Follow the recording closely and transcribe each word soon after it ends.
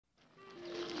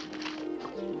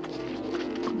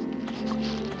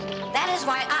is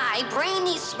why I,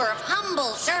 brainy Smurf,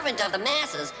 humble servant of the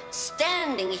masses,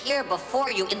 standing here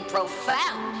before you in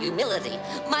profound humility,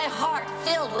 my heart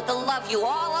filled with the love you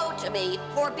all owe to me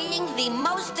for being the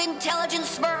most intelligent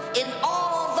Smurf in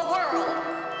all the world.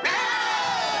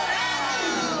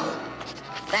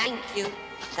 Thank you,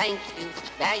 thank you,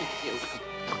 thank you.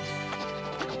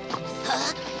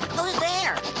 Huh? Who's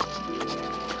there?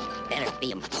 Better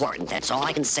be important, that's all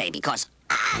I can say, because...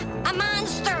 Ah! A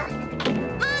monster!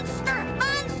 Monster!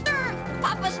 Monster!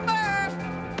 Papa Smurf!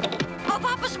 Oh,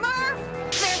 Papa Smurf!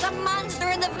 There's a monster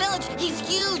in the village! He's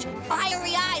huge!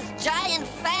 Fiery eyes, giant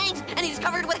fangs, and he's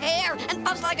covered with hair and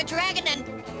puffs like a dragon and...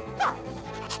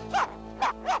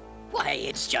 Why,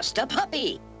 it's just a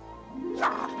puppy.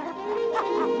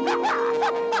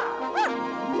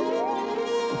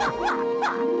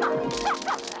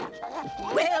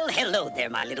 Well, hello there,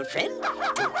 my little friend.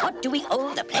 To what do we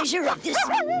owe the pleasure of this...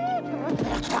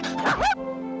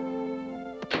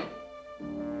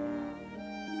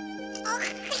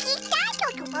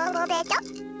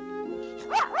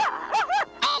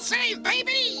 I'll save,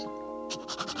 baby!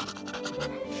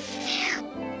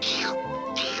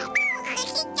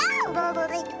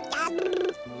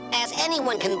 As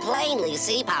anyone can plainly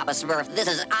see, Papa Smurf, this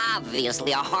is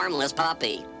obviously a harmless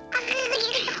puppy.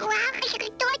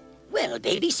 Well,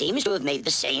 baby seems to have made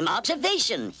the same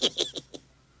observation.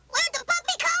 Where'd the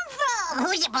puppy come from?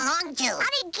 Who's it belong to? How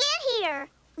did it get here?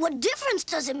 What difference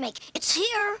does it make? It's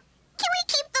here. Can we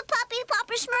keep the puppy,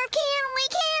 Papa Smurf? Can we?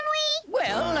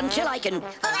 Well, until I can...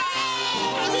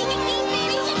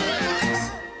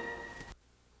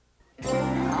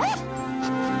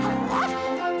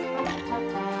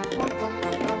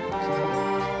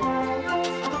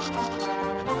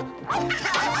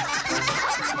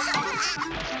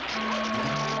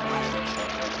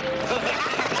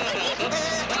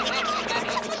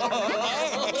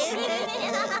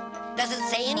 Does it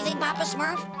say anything, Papa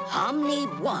Smurf? Omni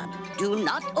 1, do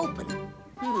not open.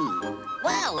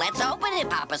 Well, let's open it,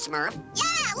 Papa Smurf.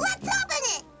 Yeah, let's open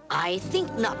it! I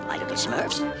think not, my little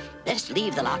Smurfs. Best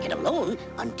leave the locket alone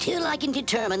until I can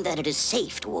determine that it is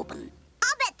safe to open.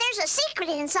 I'll bet there's a secret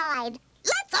inside.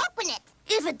 Let's open it!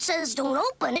 If it says don't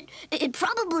open it, it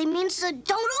probably means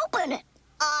don't open it.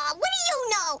 What do you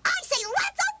know? I say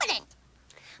let's open it!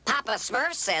 Papa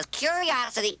Smurf says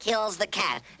curiosity kills the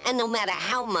cat, and no matter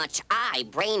how much I,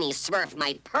 brainy Smurf,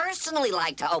 might personally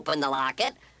like to open the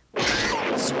locket...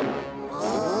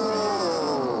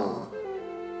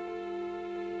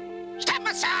 Step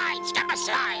aside! Step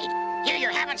aside! Here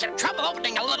you're having some trouble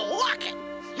opening a little locket.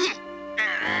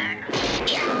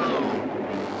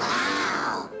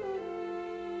 Wow!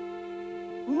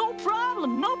 No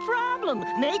problem.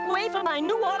 Make way for my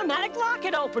new automatic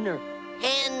locket opener.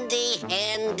 Handy,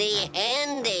 handy,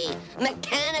 handy.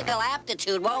 Mechanical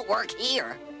aptitude won't work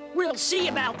here. We'll see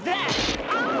about that.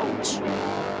 Ouch!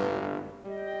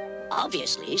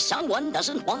 Obviously, someone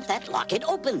doesn't want that locket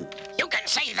open. You can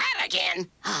say that again.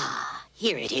 Ah,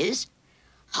 here it is.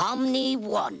 Omni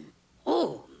 1.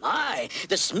 Oh, my.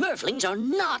 The Smurflings are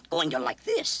not going to like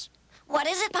this. What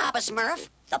is it, Papa Smurf?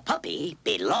 The puppy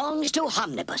belongs to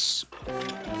Omnibus.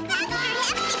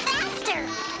 Faster!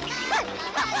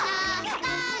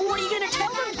 What are you gonna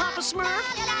tell them, Papa Smurf?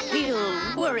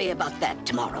 We'll worry about that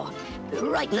tomorrow.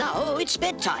 Right now, it's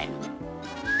bedtime.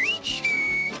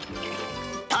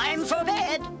 Time for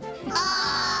bed.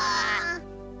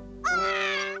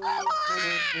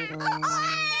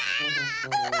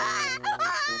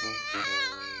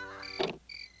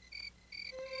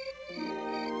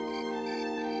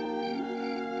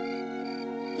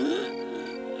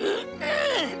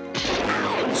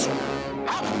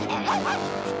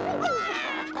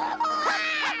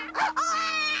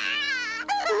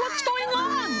 What's going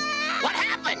on? What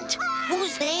happened?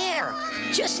 Who's there?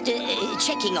 Just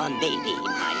checking on baby,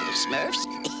 my little Smurfs.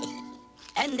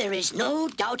 And there is no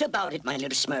doubt about it, my little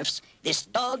Smurfs. This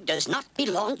dog does not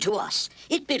belong to us.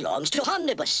 It belongs to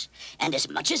Omnibus. And as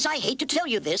much as I hate to tell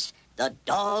you this, the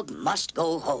dog must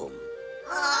go home.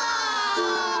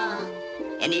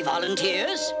 Any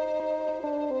volunteers?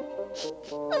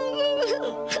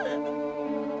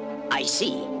 I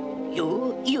see.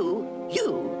 You,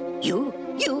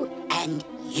 and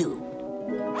you.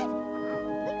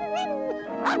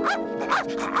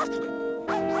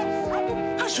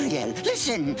 Asriel,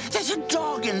 listen! There's a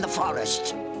dog in the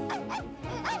forest.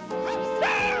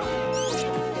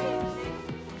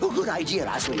 Oh, good idea,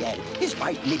 Asriel. His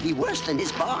bite may be worse than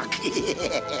his bark.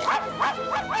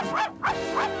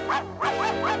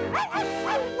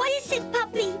 What is it,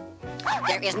 puppy?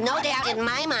 There is no doubt in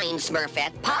my mind,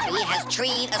 Smurfette, Puppy has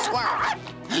treed a squirrel.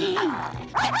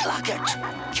 That locket.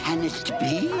 Can it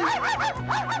be?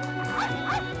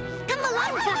 Come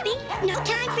along, puppy. No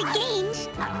time for games.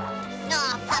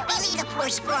 Oh, puppy, leave the poor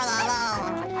squirrel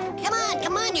alone.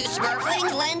 Come on, you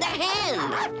Smurflings, lend a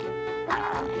hand.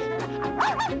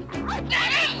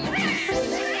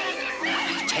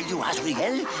 I tell you,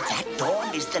 Azrael, that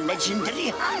dog is the legendary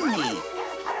Honey.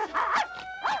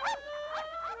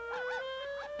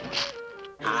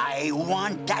 I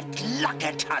want that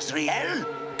locket, Azrael.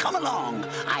 Come along.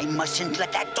 I mustn't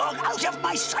let that dog out of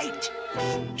my sight.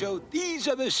 So these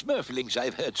are the Smurflings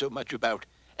I've heard so much about.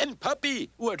 And Puppy,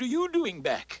 what are you doing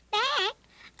back? Back?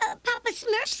 Papa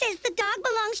Smurf says the dog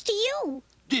belongs to you.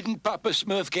 Didn't Papa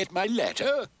Smurf get my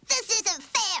letter? This isn't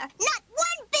fair. Not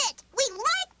one bit. We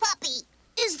like Puppy.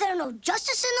 Is there no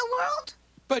justice in the world?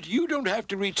 But you don't have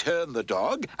to return the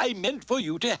dog. I meant for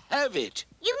you to have it.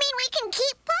 You mean we can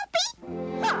keep Puppy?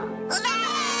 Hooray!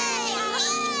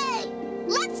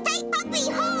 Let's take Puppy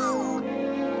home.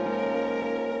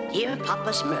 Dear Papa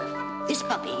Smurf, this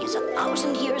puppy is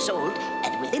 1,000 years old,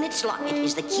 and within its locket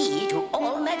is the key to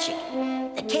all magic.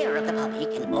 The care of the puppy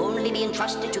can only be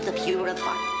entrusted to the pure of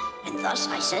heart, and thus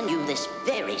I send you this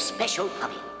very special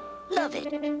puppy. Love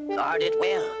it, guard it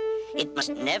well. It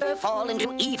must never fall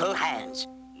into evil hands.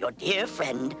 Your dear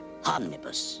friend,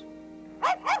 Omnibus.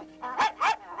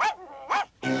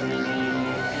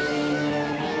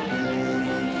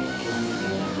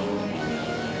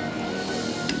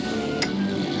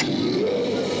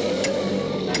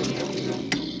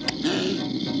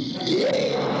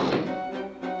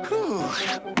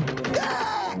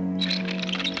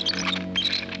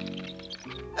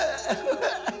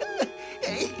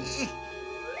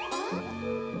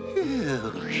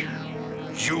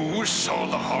 You saw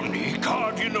the Omni,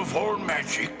 guardian of all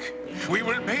magic. We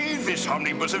will pay this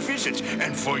omnibus a visit,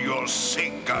 and for your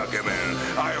sake, Gargamel,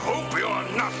 I hope you are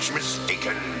not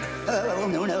mistaken. Oh,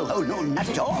 no, not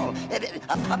at all.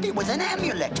 A puppy with an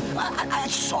amulet. I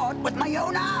saw it with my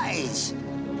own eyes.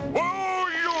 Whoa,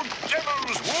 you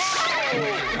devils!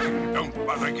 Whoa! Don't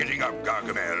bother getting up,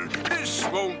 Gargamel. This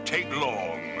won't take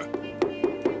long.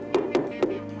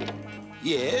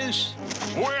 Yes?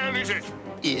 Where is it?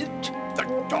 It? The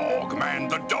dog, man,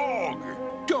 the dog!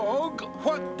 Dog?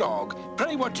 What dog?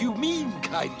 Pray, what do you mean,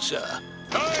 kind sir?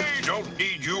 I don't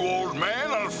need you, old man.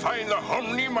 I'll find the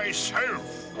Omni myself.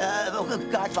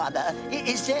 Godfather,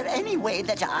 is there any way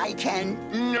that I can...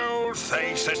 No,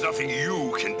 thanks. There's nothing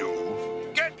you can do.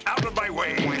 Get out of my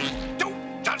way. Don't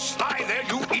just lie there,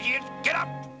 you idiot. Get up.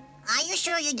 Are you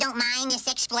sure you don't mind this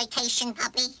exploitation,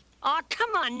 Puppy? Oh,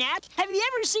 come on, Nat. Have you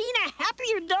ever seen a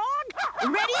happier dog?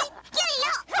 Ready? Giddy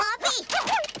up, Puppy!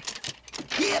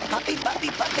 Here, puppy. Here,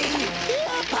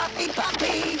 puppy.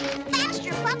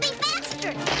 Faster, Puppy,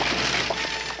 faster!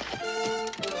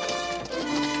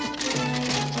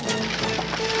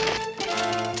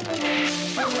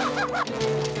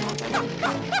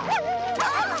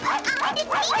 I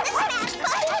didn't mean to smash,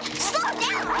 Puppy! Slow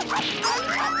down!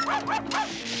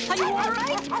 Are you all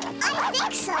right? I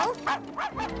think so.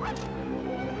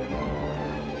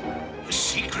 The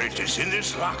secret is in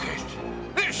this locket.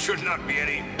 There should not be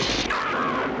any...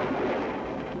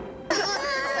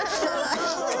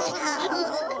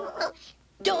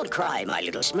 Don't cry, my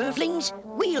little Smurflings.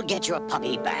 We'll get your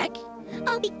puppy back.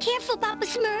 Oh, be careful, Papa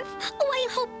Smurf. Oh, I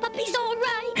hope Puppy's all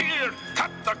right. Here,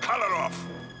 cut the collar off.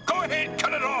 Go ahead,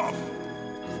 cut it off.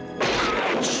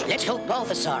 Let's hope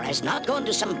Balthasar has not gone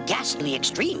to some ghastly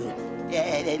extreme.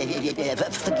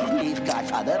 Forgive me,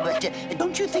 Godfather, but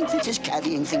don't you think this is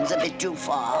carrying things a bit too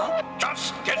far?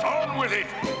 Just get on with it.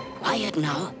 Quiet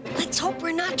now. Let's hope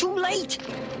we're not too late.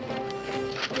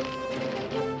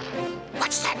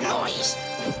 What's that noise?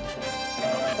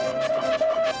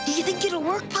 Do you think it'll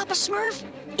work, Papa Smurf?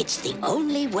 It's the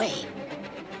only way.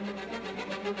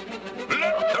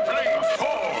 Let the blade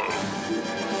fall.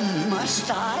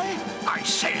 Must I? I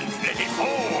said let it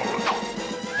fall.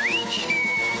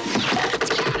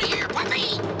 Get out of here, puppy!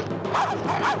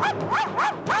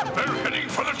 They're heading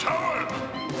for the tower.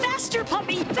 Faster,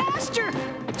 Puppy, faster!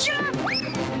 Jump!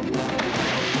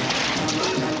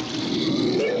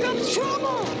 Here comes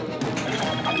trouble!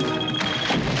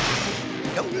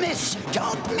 Don't miss!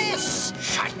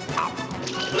 Shut up.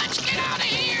 Let's get out of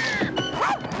here!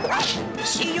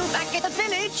 See you back at the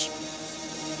village.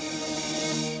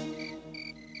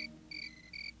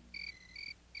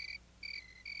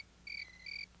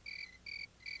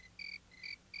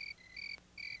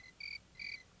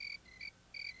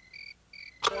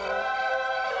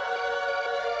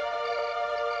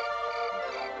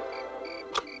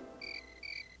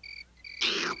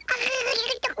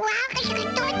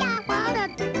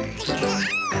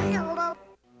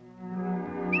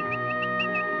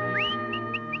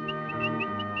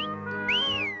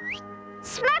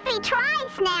 Puppy, try,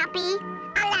 Snappy.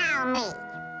 Allow me.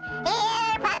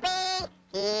 Here, puppy.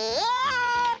 Here,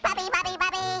 puppy, puppy,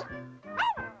 puppy.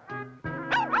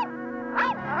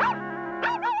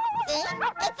 See?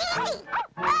 It's easy.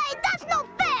 Hey, that's no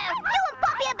fair! You and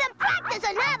Puppy have been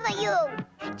practicing, haven't you?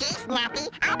 Gee, Snappy,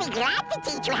 I'll be glad to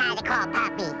teach you how to call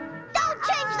Puppy. Don't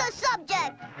change the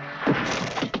subject!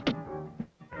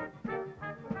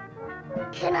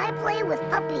 Can I play with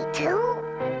Puppy, too?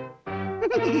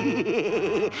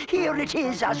 Here it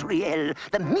is, Azrael,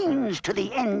 the means to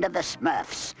the end of the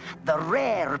Smurfs. The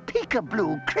rare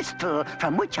peek-a-blue crystal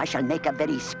from which I shall make a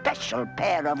very special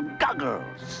pair of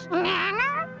goggles.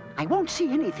 I won't see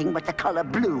anything but the color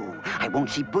blue. I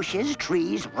won't see bushes,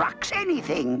 trees, rocks,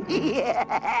 anything.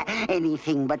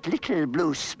 Anything but little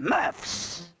blue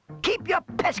Smurfs. Keep your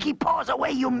pesky paws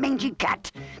away, you mangy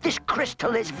cat. This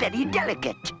crystal is very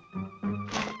delicate.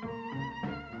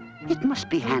 It must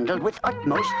be handled with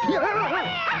utmost...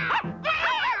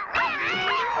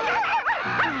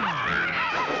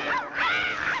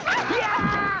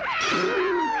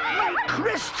 My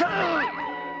crystal!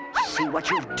 See what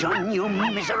you've done, you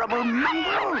miserable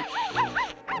mongrel!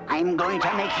 I'm going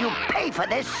to make you pay for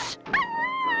this!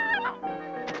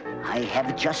 I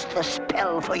have just the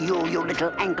spell for you, you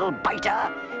little ankle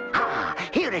biter! Ah,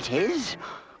 here it is!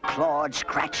 Clawed,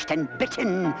 scratched, and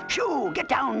bitten! Shoo, get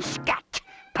down, scat!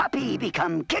 Puppy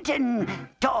become kitten,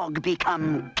 dog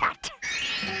become cat.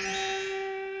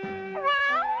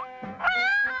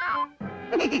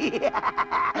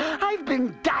 I've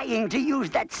been dying to use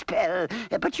that spell,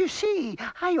 but you see,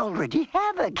 I already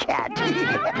have a cat.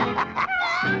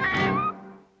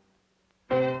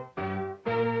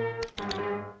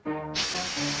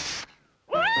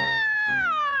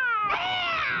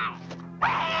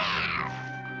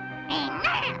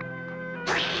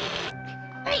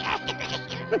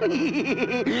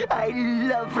 I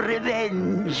love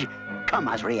revenge. Come,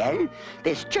 Azrael.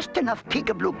 There's just enough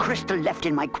peek-a-blue crystal left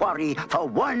in my quarry for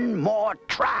one more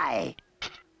try.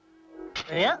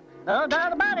 Yeah, no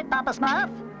doubt about it, Papa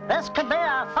Smurf. This could be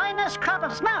our finest crop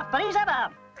of Smurfberries ever.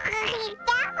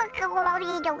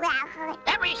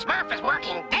 Every Smurf is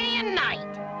working day and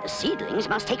night. The seedlings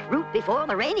must take root before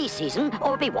the rainy season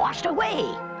or be washed away.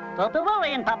 Don't be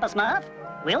worrying, Papa Smurf.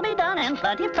 We'll be done in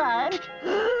plenty of time.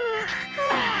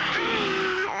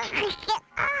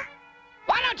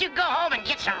 Why don't you go home and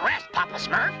get some rest, Papa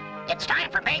Smurf? It's time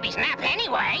for baby's nap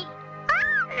anyway.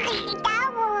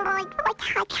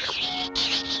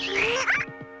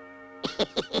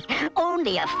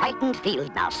 Only a frightened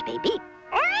field mouse, baby.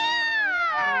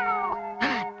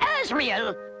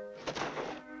 Azrael!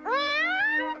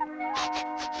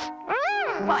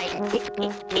 Why,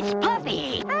 it's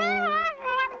Puppy.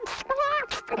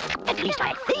 At least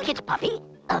I think it's Puppy.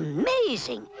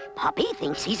 Amazing! Puppy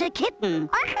thinks he's a kitten.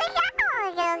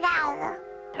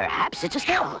 Perhaps it's a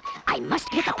spell. I must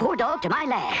get the poor dog to my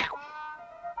lab.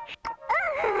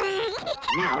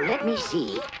 Now, let me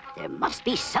see. There must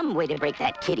be some way to break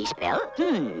that kitty spell.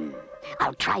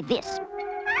 I'll try this.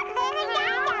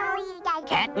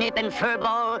 Catnip and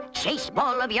furball, chase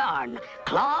ball of yarn.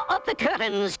 Claw up the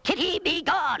curtains, kitty be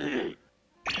gone.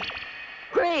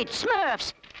 Great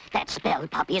Smurfs! That spell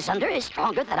Puppy is under is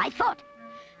stronger than I thought.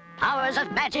 Powers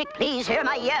of magic, please hear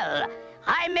my yell.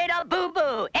 I made a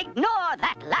boo-boo. Ignore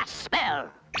that last spell.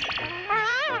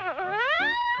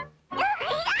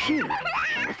 Phew.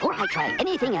 Before I try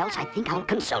anything else, I think I'll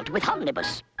consult with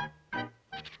Omnibus.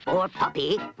 Poor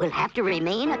Puppy will have to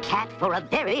remain a cat for a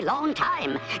very long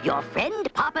time. Your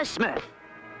friend, Papa Smurf.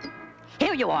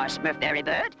 Here you are, Smurfberry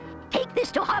Bird. Take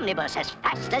this to Omnibus as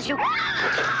fast as you...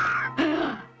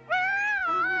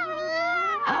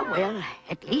 Ah, well,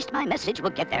 at least my message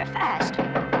will get there fast.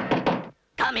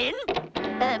 Come in.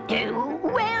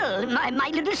 Well, my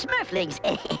little Smurflings.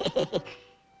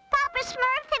 Papa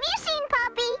Smurf, have you seen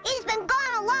Puppy? He's been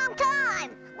gone a long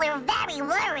time. We're very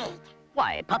worried.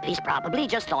 Why, Puppy's probably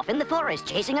just off in the forest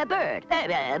chasing a bird.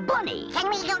 Bunny. Can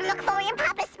we go look for him,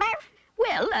 Papa Smurf?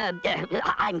 Well,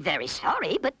 I'm very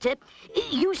sorry, but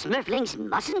you Smurflings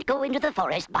mustn't go into the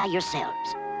forest by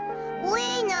yourselves.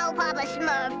 We know, Papa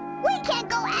Smurf. We can't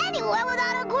go anywhere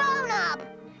without a grown-up.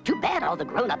 Too bad all the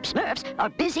grown-up Smurfs are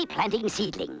busy planting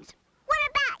seedlings. What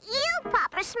about you,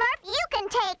 Papa Smurf? You can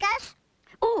take us.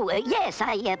 Oh, yes,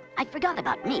 I forgot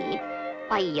about me.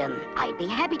 Why, I'd be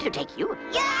happy to take you.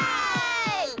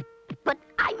 Yay! But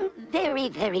I'm very,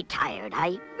 very tired.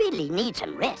 I really need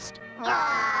some rest.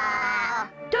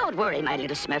 Don't worry, my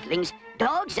little Smurflings.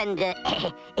 Dogs and,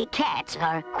 cats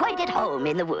are quite at home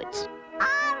in the woods.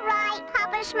 All right,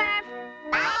 Papa Smurf.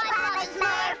 Bye, Papa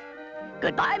Smurf.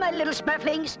 Goodbye, my little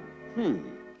Smurflings.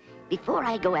 before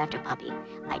I go after Puppy,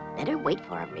 I'd better wait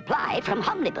for a reply from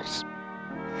Omnibus.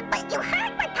 But you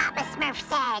heard what Papa Smurf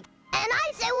said. And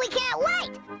I say we can't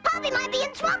wait. Puppy might be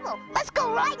in trouble. Let's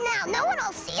go right now. No one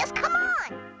will see us. Come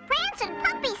on. Prance and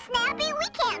Puppy, Snappy, we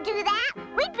can't do that.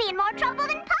 We'd be in more trouble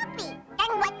than Puppy.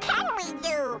 And what can we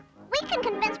do? We can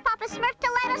convince Papa Smurf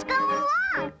to let us go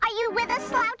along. Are you with us,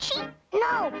 Slouchy?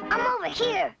 No, I'm over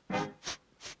here.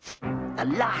 The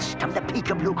last of the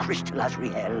peekaboo crystal,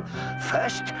 Azrael.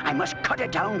 First, I must cut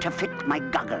it down to fit my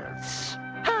goggles.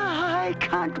 I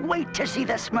can't wait to see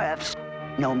the Smurfs,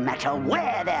 no matter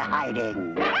where they're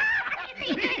hiding.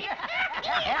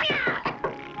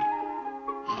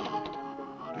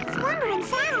 Slumbering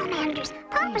salamanders,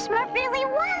 Papa Smurf really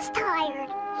was tired.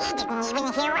 He didn't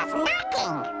even hear us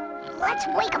knocking. Let's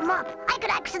wake him up. I could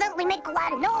accidentally make a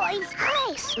lot of noise.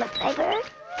 Hi, Smurfberry Bird.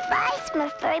 Bye,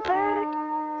 Smurfberry Bird.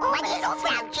 What is it,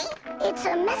 Slouchy? It's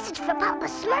a message for Papa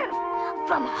Smurf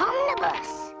from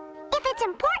Omnibus. If it's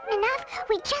important enough,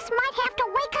 we just might have to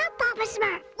wake up Papa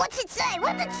Smurf. What's it say?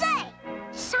 What's it say?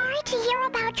 Sorry to hear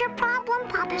about your problem,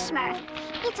 Papa Smurf.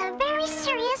 It's a very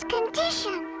serious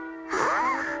condition.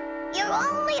 Your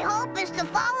only hope is to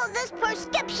follow this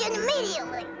prescription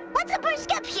immediately. What's a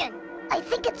prescription? I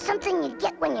think it's something you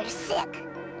get when you're sick.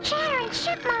 Chattering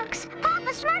chipmunks,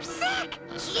 Papa Smurf's sick.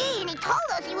 Gee, and he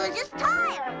told us he was just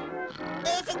tired.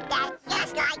 Isn't that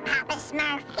just like Papa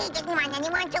Smurf? He didn't want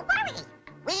anyone to worry.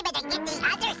 We better get the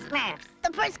other Smurfs.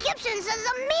 The prescription says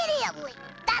immediately.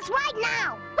 That's right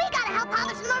now. We gotta help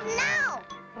Papa Smurf now.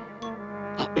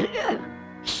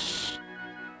 Shh.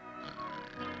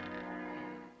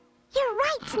 You're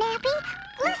right, Snappy.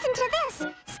 Listen to this.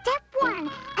 Step 1,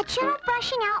 a gentle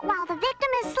brushing out while the victim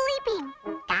is sleeping.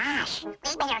 Gosh,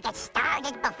 we better get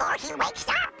started before he wakes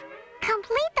up.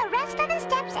 Complete the rest of the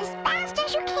steps as fast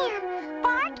as you can.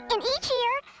 Bark in each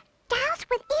ear, douse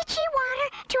with itchy water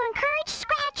to encourage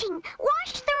scratching,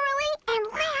 wash thoroughly, and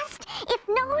last, if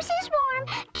nose is warm,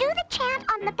 do the chant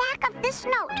on the back of this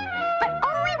note, but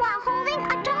only while holding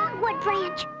a dogwood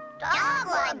branch.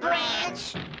 Dogwood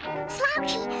branch?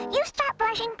 Slouchy, you start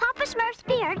brushing Papa Smurf's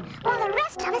beard while the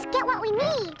rest of us get what we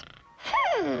need.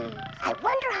 I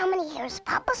wonder how many hairs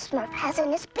Papa Smurf has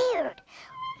in his beard.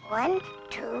 1,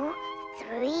 2,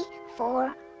 3,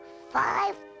 4,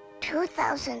 5,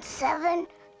 2007,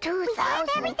 2000... We have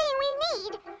everything we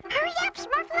need. Hurry up,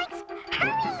 Smurflings.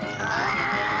 Hurry!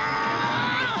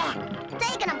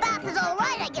 Taking a bath is all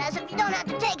right, I guess, if you don't have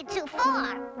to take it too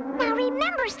far. Now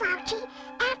remember, Slouchy,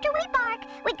 after we bark,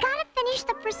 we gotta finish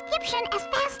the prescription as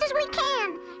fast as we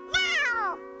can.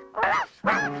 Now! Ruff,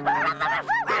 ruff, ruff, ruff,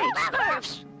 Great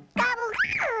Smurfs! Gobble.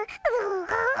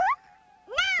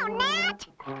 Now, Nat!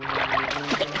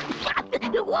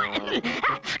 What?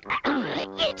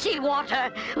 Itchy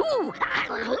water! Ooh.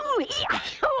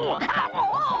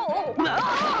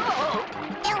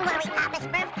 Don't worry, Papa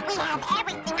Smurf. We have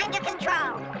everything under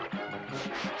control.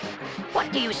 What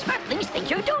do you Smurflings think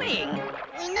you're doing?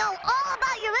 We know all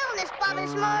about your illness, Papa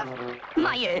Smurf.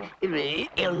 My,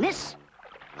 illness?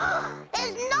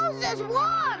 His nose is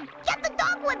warm. Get the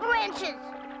dogwood branches.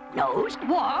 Nose?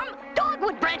 Warm?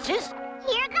 Dogwood branches?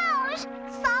 Here goes.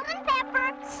 Salt and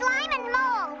pepper, slime and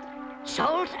mold.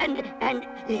 Salt and...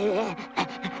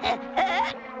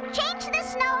 Change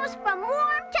this nose from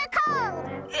warm to cold.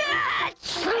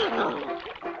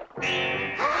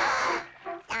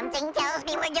 Something tells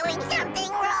me we're doing something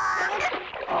wrong.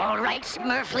 All right,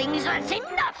 Smurflings, that's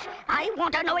enough. I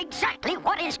want to know exactly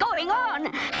what is going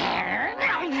on.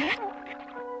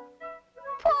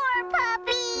 Poor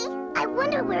puppy. I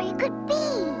wonder where he could be.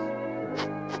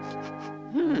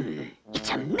 It's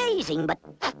amazing, but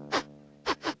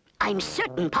I'm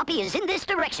certain Poppy is in this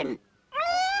direction.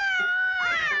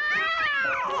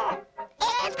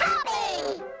 It's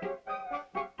Puppy!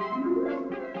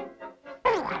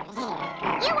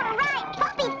 You were right.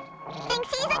 Puppy thinks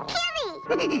he's a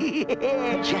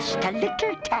kitty. Just a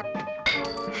little tap.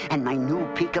 And my new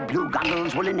peekaboo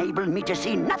goggles will enable me to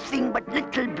see nothing but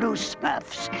little blue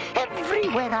Smurfs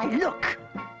everywhere I look.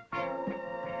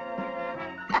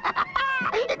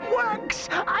 It works!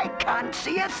 I can't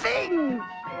see a thing!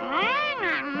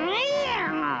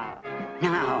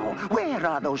 Now, where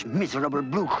are those miserable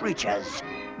blue creatures?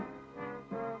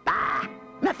 Ah,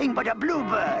 nothing but a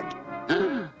bluebird.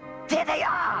 There they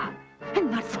are!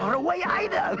 And not far away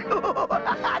either.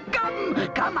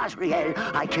 Come, Azrael.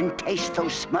 I can taste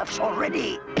those Smurfs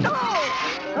already.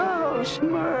 Oh,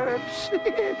 Smurfs.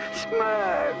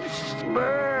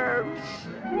 Smurfs.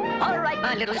 All right,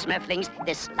 my little Smurflings,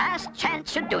 this last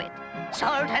chance should do it.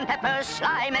 Salt and pepper,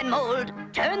 slime and mold,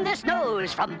 turn this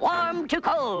nose from warm to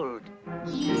cold.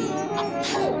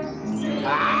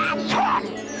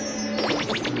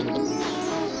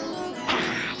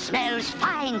 Smells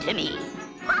fine to me.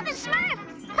 Papa Smurf,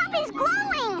 Puppy's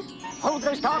glowing. Hold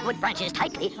those dogwood branches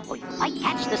tightly, or you might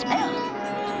catch the smell.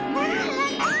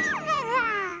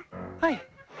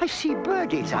 I see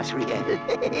birdies, Azriel.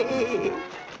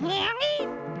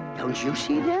 Don't you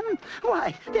see them?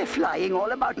 Why, they're flying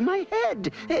all about my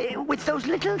head with those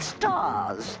little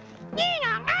stars.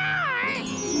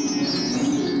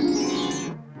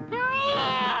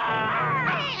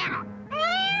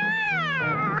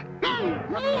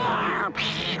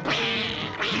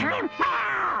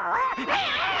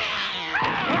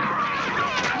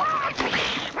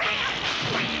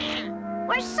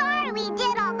 We're sorry we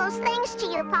did all those things to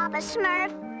you, Papa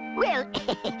Smurf. Well,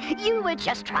 you were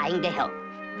just trying to help.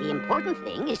 The important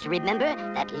thing is to remember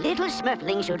that little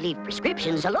Smurflings should leave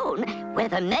prescriptions alone,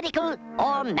 whether medical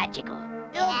or magical.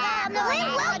 Yeah, no, it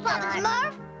will, Papa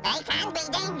Smurf. They can be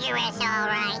dangerous, all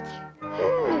right.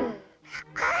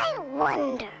 I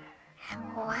wonder.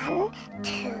 1,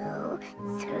 2,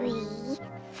 3,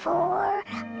 4,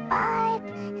 5,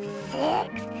 6, 7,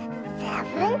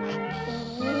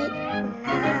 8, 9.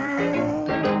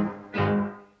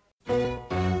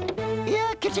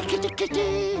 Here, kitty, kitty,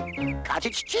 kitty.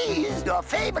 Cottage cheese, your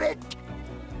favorite.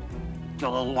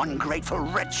 Oh, ungrateful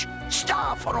wretch.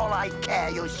 Starve for all I care,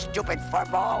 you stupid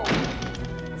furball.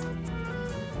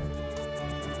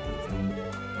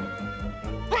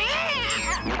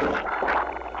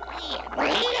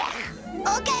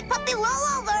 Okay, Puppy, roll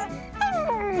over.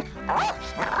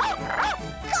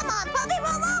 Come on, Puppy,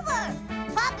 roll over.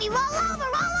 Puppy, roll over,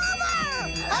 roll over.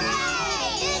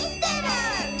 Okay, it's dinner.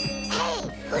 Hey,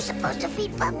 who's supposed to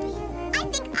feed Puppy? I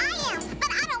think I am,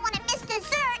 but I don't want to miss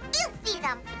dessert. You feed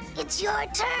him. It's your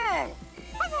turn.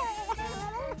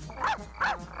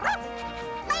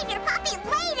 Later, Puppy,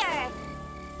 later.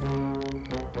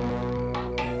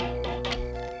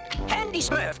 Handy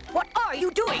Smurf, what are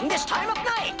you doing this time of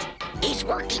night? He's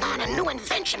working on a new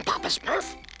invention, Papa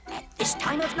Smurf. At this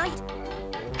time of night?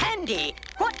 Handy,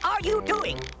 what are you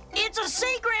doing? It's a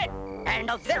secret! And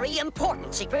a very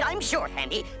important secret, I'm sure,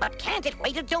 Handy. But can't it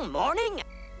wait until morning?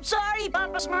 Sorry,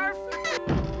 Papa Smurf.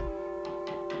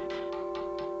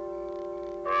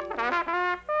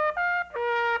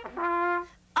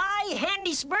 I,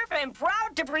 Handy Smurf, am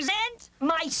proud to present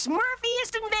my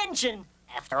Smurfiest invention.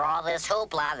 After all this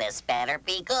hoopla, this better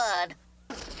be good.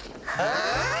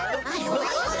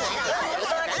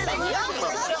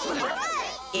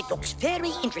 It looks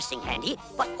very interesting, Handy,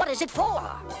 but what is it for?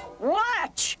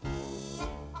 Watch!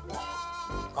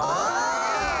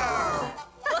 What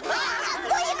do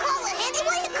you call it, Handy?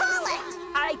 What do you call it?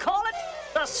 I call it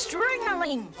the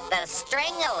Stringerling. The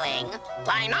Stringerling?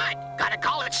 Why not? Gotta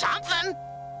call it something.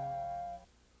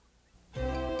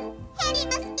 Handy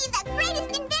must be the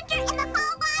greatest inventor in the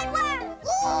whole wide world.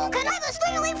 Ooh, can I have a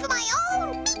Stringerling for my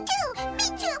own? Me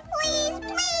too, please,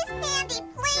 please, Handy,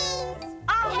 please.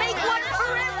 I'll make one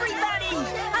for everybody!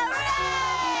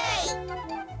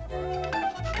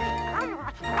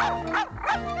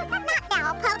 Not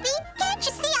now, Puppy. Can't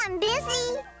you see I'm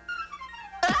busy?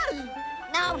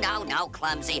 No,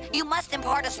 Clumsy. You must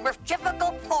impart a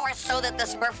Smurfifical force so that the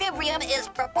Smurfivrium is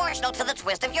proportional to the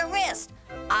twist of your wrist.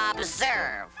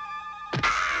 Observe.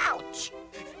 Ouch!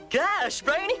 Gosh,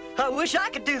 Brainy, I wish I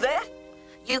could do that.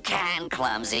 You can,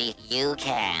 Clumsy. You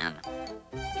can.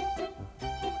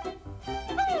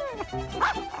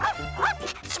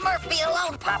 Smurf me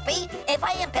alone, puppy. If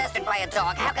I am pestered by a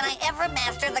dog, how can I ever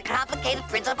master the complicated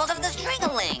principles of the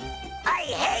Stringerling? I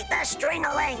hate the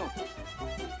Stringerling.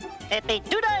 It be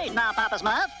 2 days now, Papa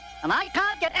Smurf, and I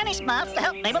can't get any Smurfs to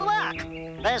help me with work.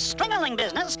 The Stringerling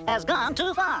business has gone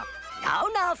too far.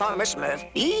 Now, Farmer Smurf,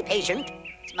 be patient.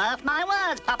 Smurf my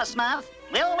words, Papa Smurf.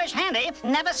 We'll wish Handy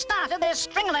never started this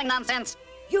Stringerling nonsense.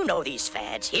 You know these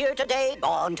fads, here today,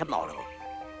 gone tomorrow.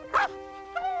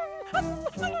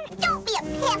 Don't be a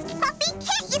pest, Puppy.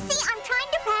 Can't you see I'm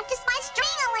trying to practice my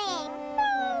Stringerling?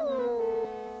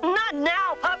 Not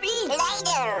now, puppy!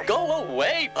 Later. Go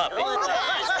away, puppy!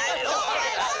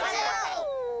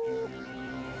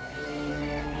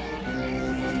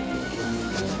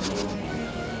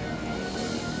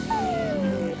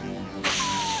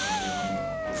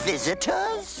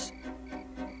 Visitors?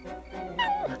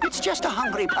 It's just a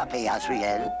hungry puppy,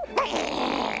 Azriel.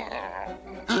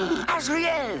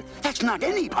 Azriel! That's not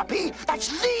any puppy! That's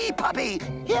the puppy!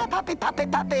 Here, puppy, puppy,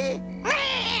 puppy!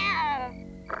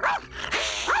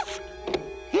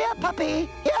 Here, puppy!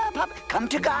 Here, puppy! Come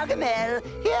to Gargamel!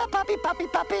 Here, puppy, puppy,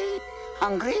 puppy!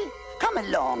 Hungry? Come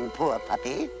along, poor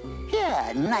puppy.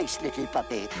 Here, nice little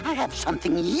puppy. I have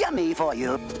something yummy for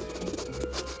you.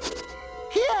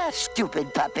 Here,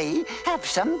 stupid puppy. Have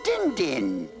some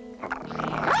din-din.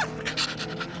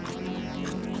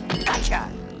 Gotcha!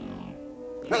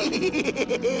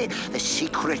 The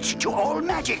secret to all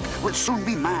magic will soon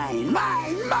be mine.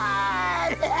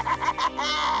 Mine!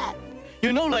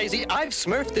 You know, Lazy, I've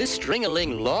smurfed this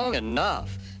string-a-ling long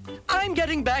enough. I'm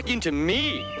getting back into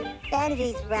me.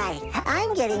 Vanity's right.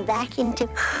 I'm getting back into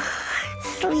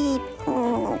sleep.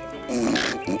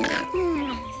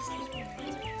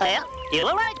 Well, you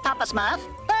were right, Papa Smurf.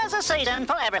 There's a season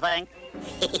for everything.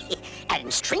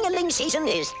 And string-a-ling season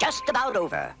is just about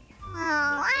over.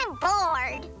 Oh, I'm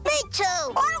bored. Me too.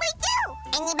 What do we do?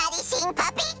 Anybody seen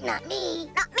Puppy? Not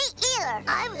me. Not me either.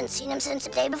 I haven't seen him since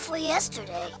the day before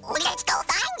yesterday. Well, let's go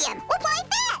find him. We'll play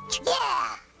fetch.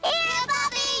 Yeah. Here,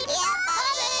 Puppy. Here,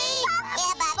 Puppy.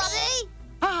 Here, Puppy.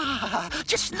 Ah,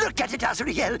 just look at it,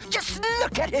 Azrael. Just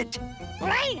look at it.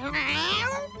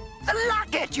 The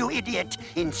locket, you idiot!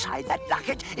 Inside that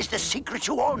locket is the secret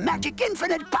to all magic,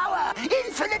 infinite power,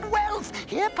 infinite wealth.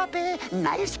 Here, puppy.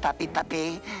 Nice puppy,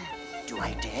 puppy. Do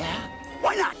I dare?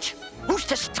 Why not? Who's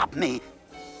to stop me?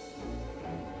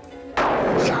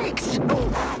 Yikes!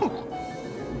 Oh.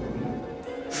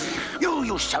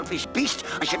 You selfish beast!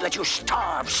 I should let you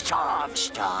starve.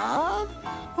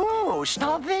 Oh,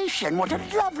 starvation. What a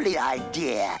lovely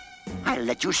idea. I'll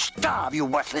let you starve, you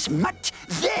worthless mutt.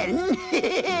 Then,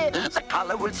 the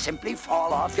collar will simply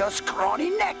fall off your scrawny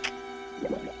neck.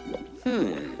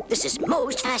 This is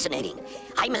most fascinating.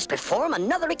 I must perform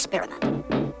another experiment.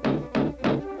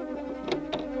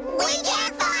 We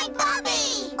can't find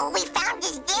Puppy. We found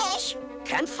his dish.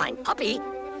 Can't find Puppy?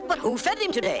 But who fed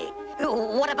him today?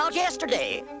 What about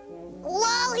yesterday?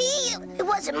 Well, It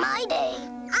wasn't my day.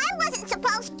 I wasn't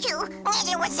supposed to.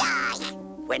 Neither was I.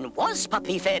 When was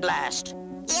Puppy fed last?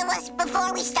 It was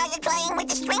before we started playing with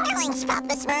the stringerlings,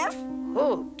 Papa Smurf.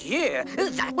 Oh, dear.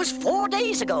 That was 4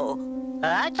 days ago.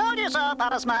 I told you so,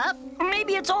 Papa Smurf.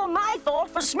 Maybe it's all my fault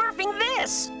for smurfing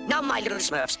this. Now, my little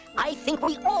Smurfs, I think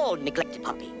we all neglected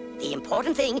Puppy. The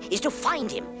important thing is to find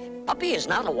him. Puppy is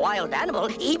not a wild animal.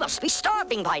 He must be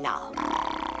starving by now.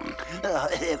 I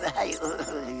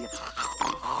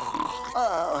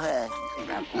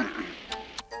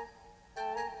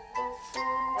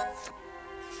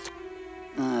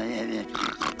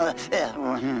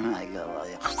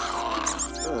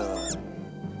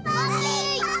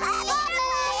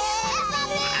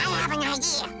have an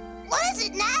idea. What is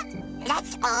it, Nat?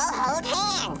 Let's all hold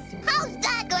hands. How's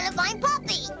that gonna find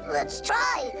Puppy? Let's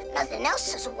try. Nothing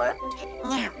else has worked.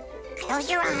 Now, close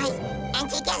your eyes and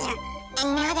together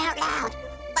and not out loud,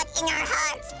 but in our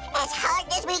hearts as hard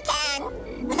as we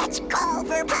can. Let's go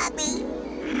for Puppy.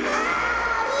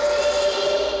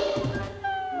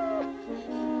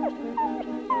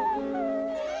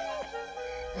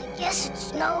 I guess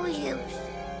it's no use.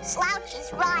 Slouch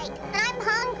is right. I'm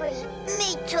hungry.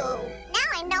 Me too. Now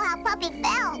I know how Puppy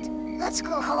felt. Let's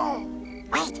go home.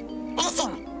 Wait,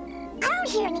 listen. I don't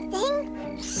hear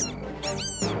anything.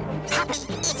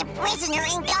 Puppy is a prisoner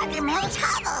in Gargamel's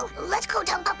hovel. Let's go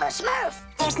tell Papa Smurf.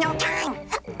 There's no time.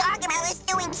 Gargamel is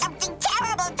doing something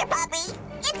terrible to Puppy.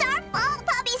 It's our fault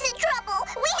Puppy's in trouble.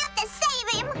 We have to save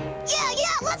him.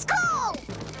 Yeah, let's go.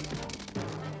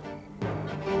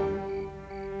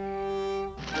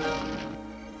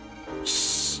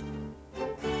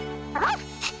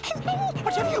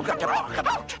 What have you got to bark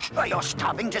about? Why, you're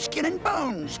starving to skin and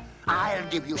bones. I'll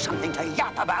give you something to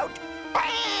yap about.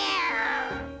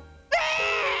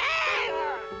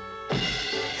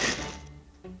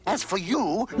 As for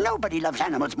you, nobody loves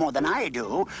animals more than I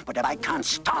do. But if I can't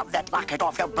starve that locket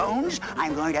off your bones,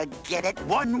 I'm going to get it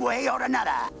one way or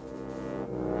another.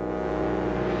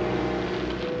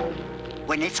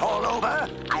 When it's all over,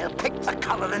 I'll pick the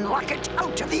collar and locket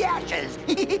out of the ashes.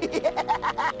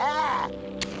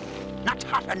 Not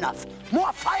hot enough.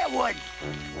 More firewood.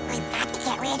 We've got to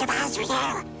get rid of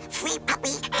Azrael, free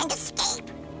Puppy, and escape.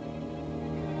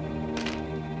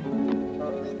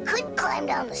 We could climb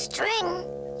down the string.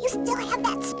 You still have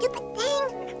that stupid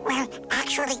thing? Well,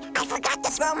 actually, I forgot to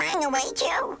throw mine away, too.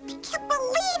 I can't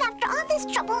believe after all this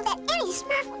trouble that any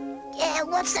Smurf... Yeah,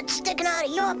 what's that sticking out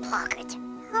of your pocket?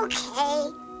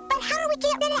 Okay, but how do we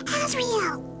get rid of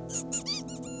Azrael?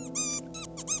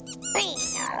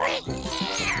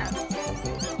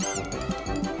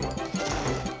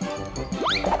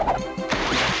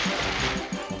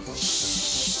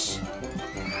 Shh.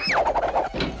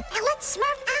 Now let's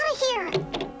Smurf out of here.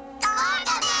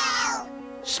 Gargamel!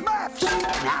 Smurfs!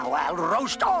 Now I'll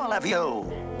roast all of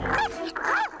you.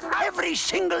 Every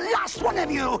single last one of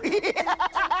you.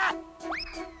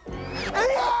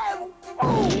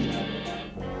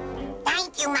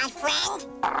 Thank you, my friend.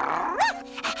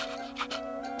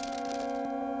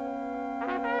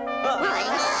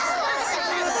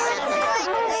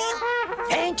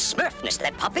 witness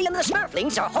that Puppy and the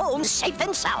Smurflings are home safe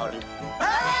and sound.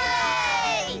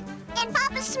 Hooray! And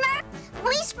Papa Smurf,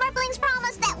 we Smurflings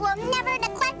promise that we'll never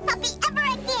neglect Puppy ever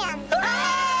again.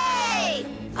 Hooray!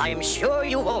 I am sure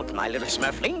you won't, my little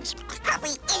Smurflings.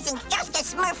 Puppy isn't just a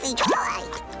Smurfy toy.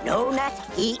 No, Nat,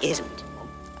 he isn't.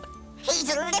 He's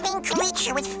a living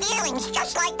creature with feelings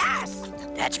just like us.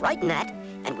 That's right, Nat.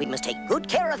 And we must take good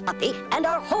care of Puppy and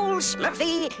our whole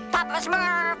Smurfy... Papa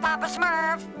Smurf, Papa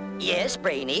Smurf. Yes,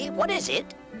 Brainy, what is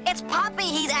it? It's Puppy.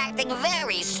 He's acting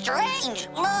very strange.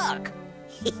 Look.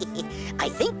 I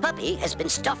think Puppy has been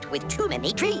stuffed with too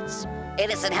many treats.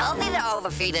 It isn't healthy to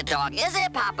overfeed a dog, is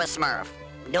it, Papa Smurf?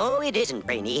 No, it isn't,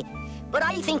 Brainy. But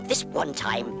I think this one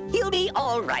time he'll be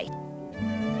all right.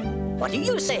 What do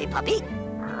you say, Puppy?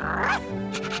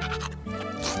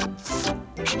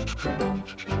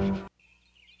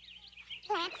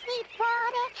 Plants need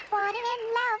water, water and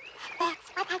love. That's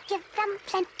what I give them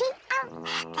plenty of.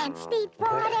 Plants need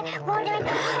water, water and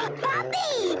love.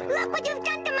 Puppy, look what you've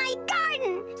done to my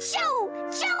garden. Shoo,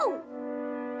 shoo.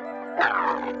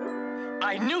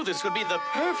 I knew this would be the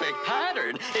perfect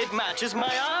pattern. It matches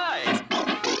my eyes.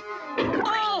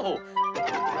 Oh!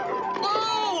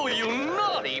 Oh, you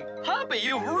naughty puppy!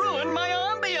 You've ruined my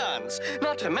ambience.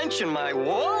 Not to mention my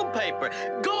wallpaper.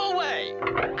 Go away!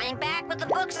 I'm back with the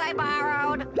books I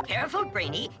borrowed. Careful,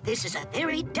 Brainy. This is a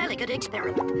very delicate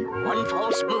experiment. One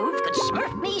false move could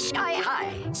smurf me sky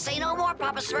high. Say no more,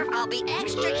 Papa Smurf. I'll be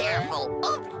extra careful.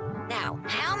 Oops. Now,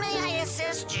 how may I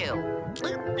assist you?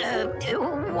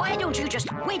 Why don't you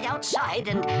just wait outside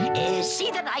and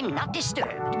see that I'm not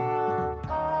disturbed?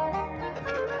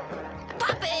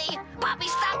 Puppy! Puppy,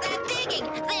 stop that digging!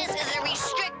 This is a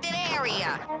restricted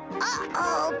area.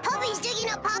 Uh-oh, Puppy's digging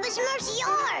up Papa Smurf's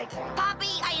yard.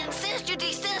 Puppy, I insist you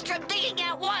desist from digging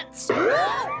at once. Shoot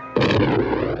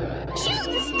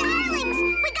the starlings!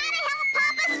 We gotta help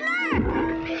Papa Smurf!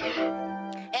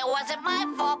 It wasn't my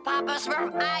fault, Papa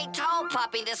Smurf. I told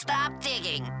Puppy to stop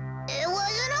digging. It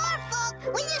wasn't our fault.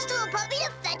 We just told Puppy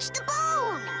to fetch the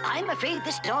bone. I'm afraid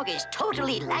this dog is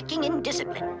totally lacking in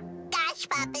discipline. Gosh,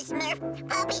 Papa Smurf,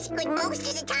 Puppy's good most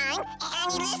of the time,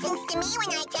 and he listens to me when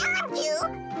I tell him to.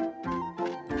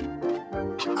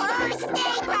 Oh,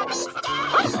 stay, Puppy, stay!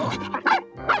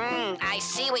 I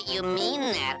see what you mean,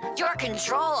 Nat. Your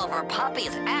control over Puppy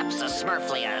is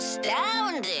absolutely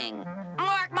astounding.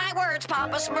 Mark my words,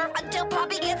 Papa Smurf. Until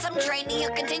Puppy gets some training,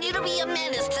 he'll continue to be a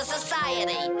menace to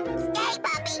society. Stay,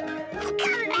 Puppy.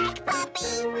 Come back,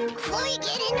 Puppy, before you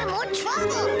get into more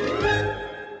trouble.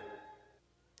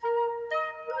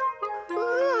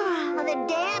 Oh, the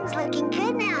dam's looking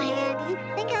good now, Handy.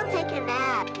 Think I'll take a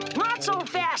nap. Not so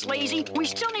fast, Lazy. We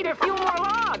still need a few more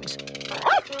logs.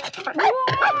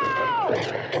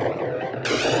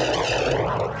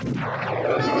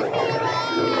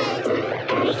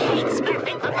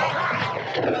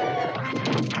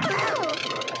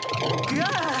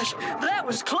 Gosh, that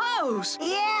was close.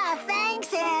 Yeah,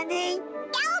 thanks, Handy.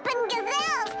 Galloping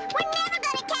gazelles! We're never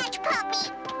gonna catch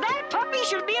Puppy! That puppy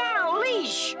should be on a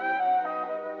leash.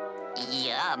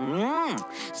 Yeah,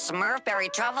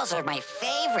 Smurfberry truffles are my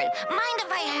favorite. Mind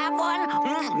if I have one?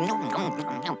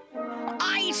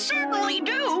 I certainly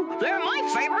do. They're my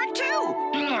favorite, too.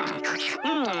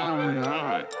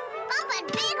 Papa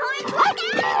and Bighorns, look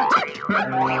out!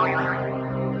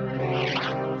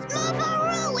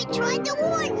 Smurfaroo, we tried to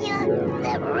warn you.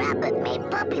 That rabbit made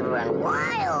Puppy run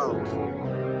wild.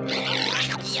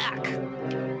 Yuck.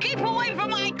 Keep away from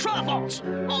my truffles.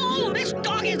 Oh, this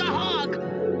dog is a hog.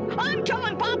 I'm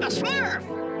telling Papa Smurf.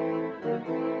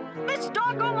 This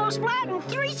dog almost flattened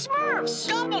 3 Smurfs.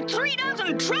 Gobbled 3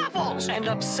 dozen truffles. And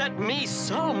upset me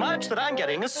so much that I'm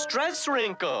getting a stress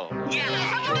wrinkle.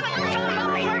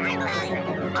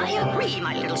 I agree,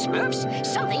 my little Smurfs.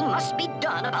 Something must be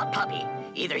done about Puppy.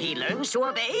 Either he learns to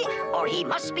obey, or he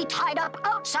must be tied up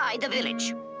outside the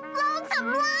village.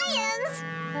 Lonesome lions!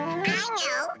 I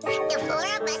know. The 4 of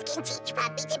us can teach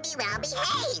Puppy to be well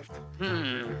behaved.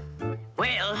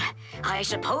 Well, I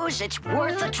suppose it's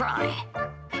worth a try.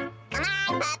 Come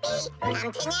on, Puppy.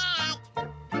 Come to Nat.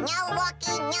 No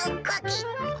walking, no cooking.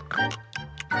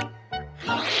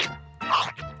 Hey,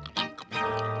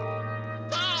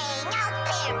 no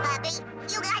fair, Puppy.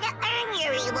 You gotta earn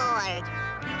your reward.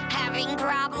 Having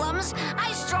problems?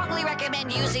 I strongly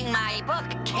recommend using my book,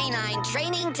 Canine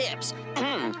Training Tips.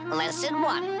 Lesson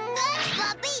 1. Thanks,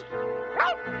 Puppy.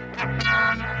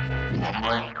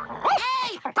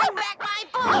 Hey, bring back my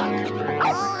book!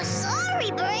 Oh,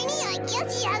 sorry, Bernie. I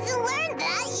guess he hasn't learned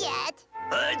that yet.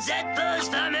 Heard that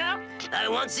first, farmer? I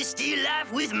want to still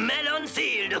life with melon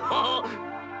field.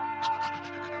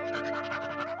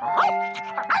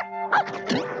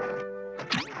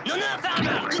 No,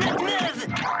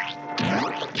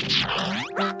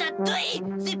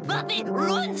 Puppy,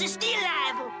 run the still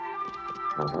life!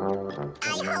 I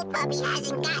hope Puppy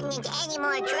hasn't gotten into any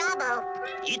more trouble.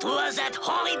 It was that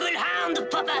horrible hound,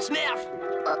 Papa Smurf!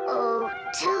 Uh-oh,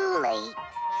 too late.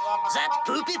 That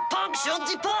puppy punctured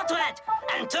the portrait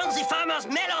and turned the farmer's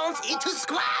melons into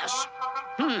squash!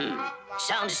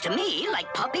 Sounds to me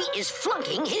like Puppy is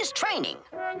flunking his training.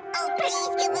 Oh, please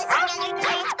give us another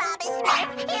chance, Papa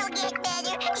Smurf. He'll get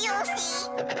better. You'll see.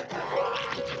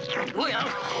 Well,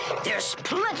 there's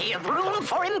plenty of room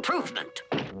for improvement.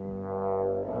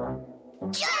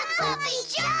 Jump, Puppy,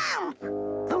 jump!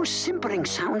 Those simpering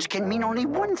sounds can mean only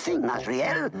one thing,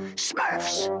 Azriel.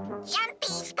 Smurfs.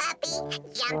 Jumpies, Puppy.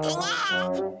 Jump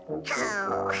tonight.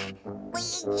 Oh, will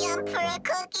you jump for a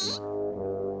cookie?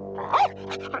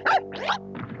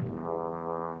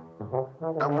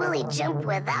 But will he jump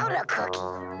without a cookie?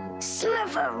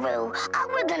 Smurfaroo, all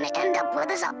we're gonna end up with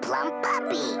is a plump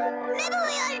puppy. Maybe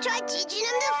we ought to try teaching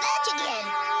him to fetch again.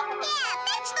 Yeah,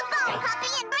 fetch the bone, Puppy,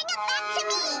 and bring it back to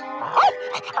me.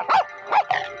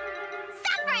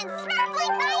 Suffering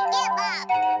Smurflings, I give up.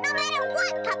 No matter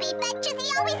what Puppy fetches, he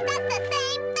always does the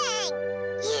same thing.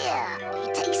 Yeah, he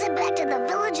takes it back to the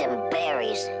village and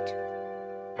buries it.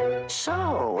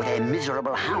 So, their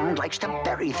miserable hound likes to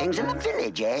bury things in the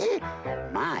village, eh?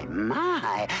 My,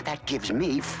 that gives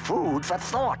me food for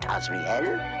thought,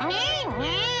 Azriel.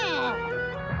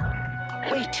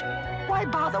 Wait, why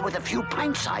bother with a few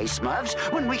pint-sized Smurfs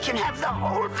when we can have the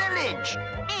whole village?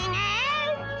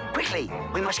 Quickly,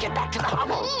 we must get back to the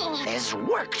hovel. There's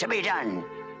work to be done.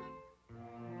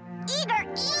 Eager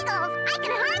Eagles, I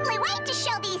can hardly wait to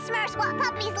show these Smurfs what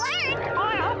Puppy's learned.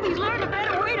 I hope he's learned a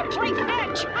better way to play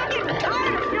fetch. I'm getting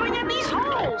tired of filling in these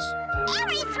holes.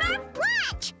 Every Smurf,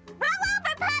 watch! Roll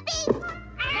over, Puppy!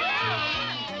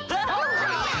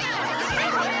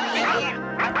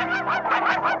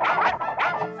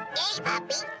 Stay,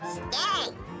 Puppy, stay.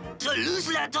 To lose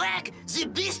la track, the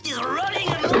beast is running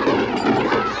along.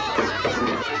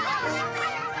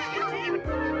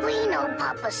 We know,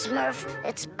 Papa Smurf.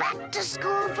 It's back to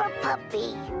school for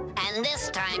Puppy. And this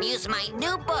time use my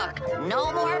new book,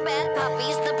 No More Bad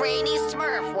Puppies the Brainy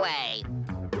Smurf Way.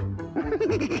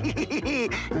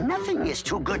 Nothing is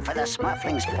too good for the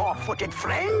Smurfling's four-footed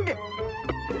friend.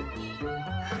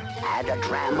 Add a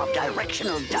dram of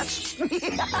directional dust.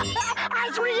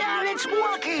 Azriel, it's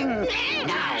working!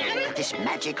 Now, this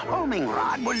magic homing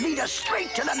rod will lead us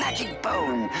straight to the magic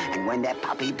bone. And when their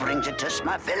puppy brings it to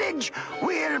Smurf Village,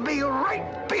 we'll be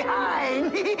right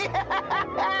behind.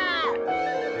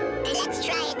 Let's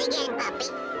try it again, Puppy.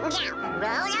 Now,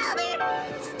 roll over.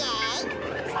 Stay,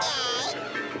 stay.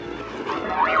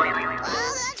 Well,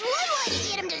 that's one way to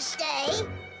get him to stay.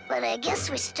 But I guess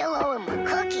we still owe him a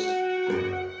cookie.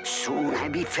 Soon I'll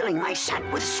be filling my sack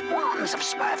with swarms of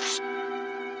Smurfs.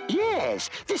 Yes,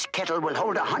 this kettle will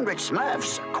hold 100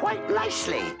 Smurfs quite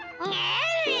nicely.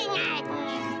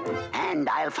 And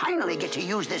I'll finally get to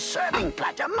use this serving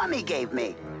platter Mummy gave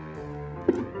me.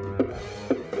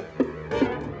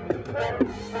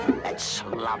 That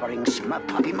slobbering Smurf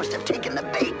puppy must have taken the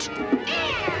bait.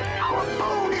 Our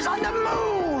bone is on the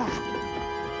move!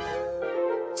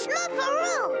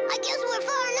 Smurfaroo! I guess we're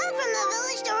far enough from the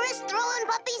village to risk throwing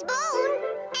Puppy's bone.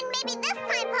 And maybe this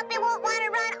time Puppy won't want to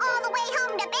run all the way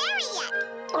home to bury it.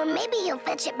 Or maybe he'll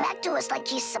fetch it back to us like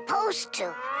he's supposed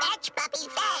to. Fetch, Puppy,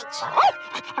 fetch.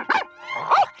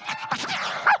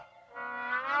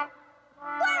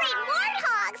 Worried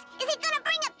warthogs! Is he gonna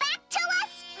bring it back to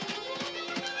us?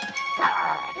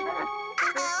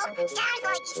 Uh-oh, sounds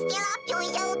like he's still up to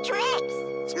his old tricks.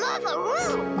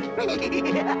 Smurfaroo!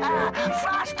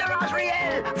 Faster,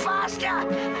 Azriel! Faster!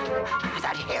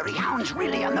 That hairy hound's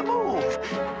really on the move.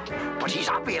 But he's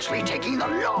obviously taking the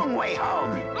long way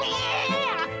home.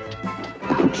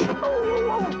 Ouch!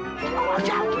 Oh, watch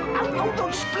out! Out,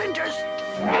 those splinters!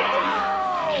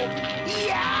 Oh!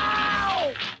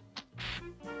 Yow!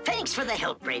 Thanks for the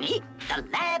help, Brainy. The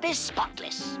lab is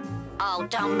spotless. Oh,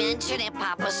 don't mention it,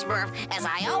 Papa Smurf. As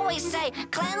I always say,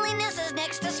 cleanliness is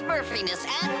next to smurfiness,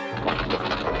 and...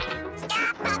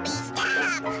 Stop, Puppy,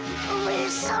 stop! We're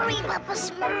sorry, Papa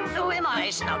Smurf. So am I,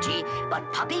 Snouchy.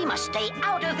 But Puppy must stay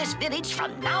out of this village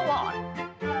from now on.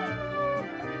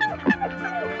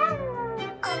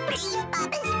 Oh, please,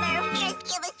 Papa Smurf, just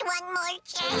give us one more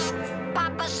chance.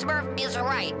 Papa Smurf is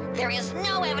right. There is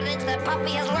no evidence that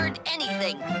Puppy has learned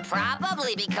anything.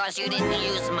 Probably because you didn't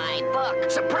use my book.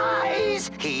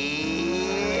 Surprise!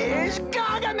 Here's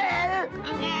Gargamel!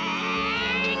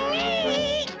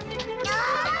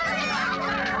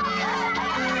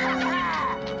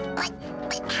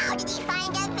 But how did he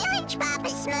find our village, Papa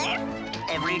Smurf?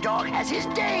 Every Every dog has his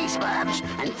day, Smurfs.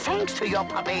 And thanks to your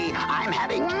puppy, I'm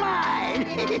having mine.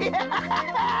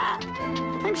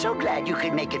 I'm so glad you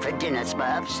could make it for dinner,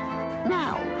 Smurfs.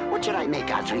 Now, what should I make,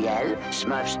 Azriel?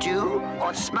 Smurf stew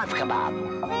or Smurf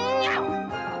kebab?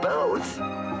 Both?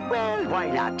 Well, why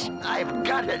not? I've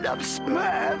got enough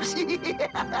Smurfs.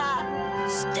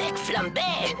 Steak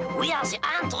flambé! We are the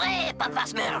entree, Papa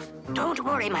Smurf! Don't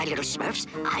worry, my little Smurfs.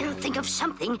 I'll think of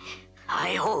something.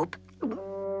 I hope.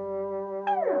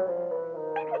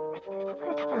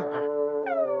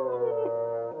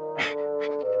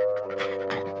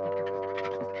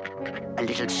 A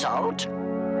little salt?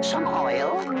 Some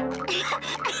oil?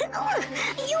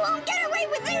 You won't get away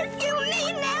with this, you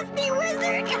mean nasty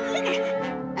wizard!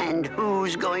 And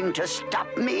who's going to stop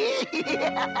me?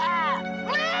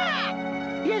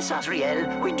 Yes,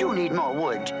 Azriel, we do need more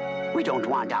wood. We don't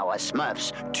want our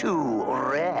Smurfs too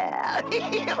rare.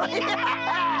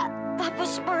 Papa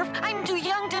Smurf, I'm too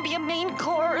young to be a main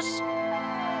course.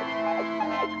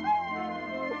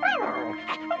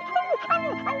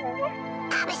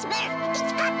 Papa Smurf, it's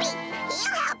Puppy.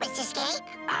 He'll help us escape.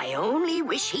 I only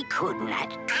wish he could,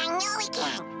 Nat. I know he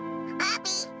can.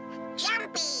 Puppy,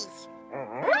 jumpies.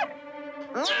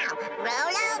 Now,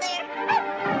 roll over.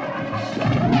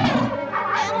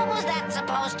 And what was that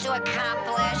supposed to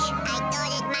accomplish? I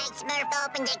thought it might Smurf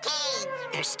open the cage.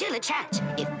 There's still a chance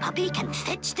if Puppy can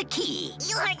fetch the key.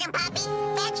 You heard him, Puppy.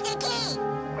 Fetch the key.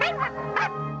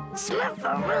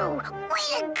 Smurfaroo,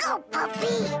 way to go,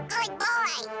 Puppy. Good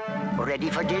boy. Ready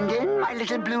for Din-Din, my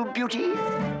little blue beauty?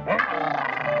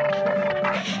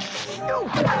 Oh,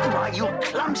 why, you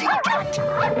clumsy cat!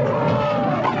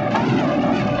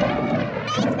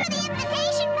 Thanks for the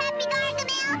invitation, Puppy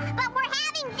Gargamel, but we're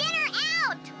having dinner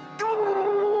out.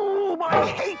 Oh, I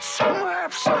hate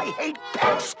Smurfs, I hate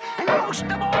pets, and most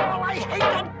of all, I hate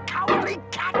that cowardly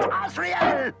cat,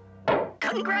 Azriel!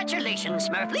 Congratulations,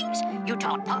 Smurflings. You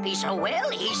taught Puppy so well,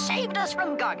 he saved us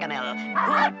from Gargamel.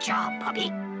 Good job,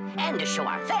 Puppy. And to show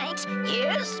our thanks,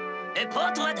 here's A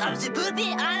portrait of the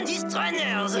puppy and his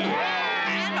trainers.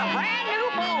 And a brand new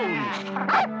bone.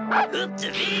 Up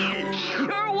the wheel.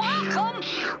 You're welcome.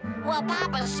 Well,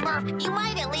 Papa Smurf, you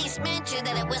might at least mention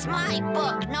that it was my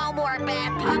book, No More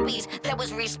Bad Puppies, that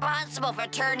was responsible for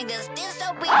turning this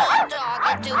disobedient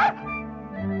dog into...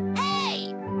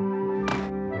 Hey!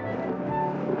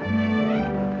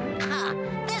 Huh,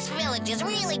 this village is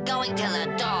really going to the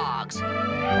dogs.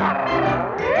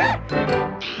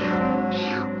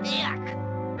 Yuck.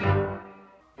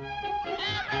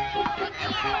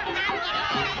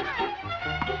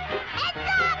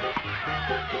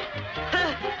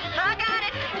 I got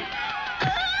it.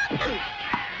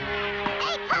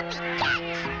 Hey, Puppy,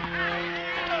 catch!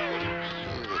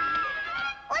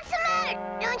 What's the matter?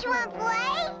 Don't you want to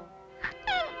play?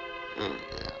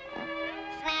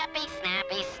 Snappy,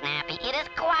 Snappy, Snappy. It is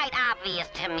quite obvious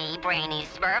to me, Brainy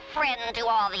Smurf, friend to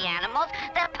all the animals,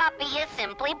 that Puppy is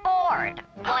simply bored.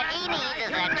 What he needs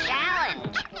is a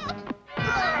challenge.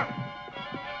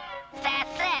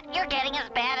 Sassette, you're getting as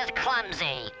bad as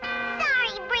clumsy.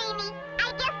 Sorry, Brainy.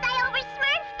 I guess I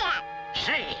over-smurfed that.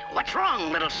 Say, what's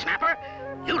wrong, little snapper?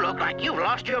 You look like you've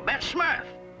lost your best Smurf.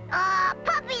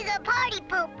 Puppy's a party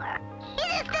pooper. He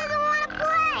just doesn't want to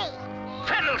play.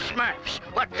 Fiddle Smurfs.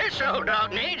 What this old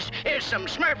dog needs is some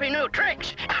Smurfy new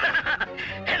tricks.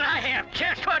 And I have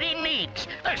just what he needs,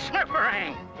 the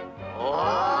Smurferang.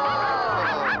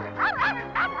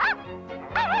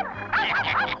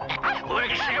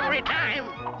 Works every time.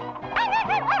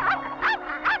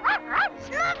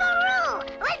 Smurfaroo!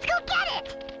 Let's go get it!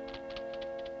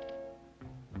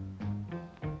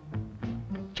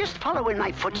 Just follow in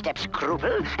my footsteps,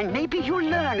 Krupel, and maybe you'll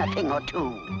learn a thing or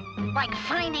two. Like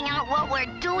finding out what we're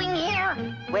doing here?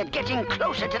 We're getting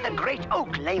closer to the Great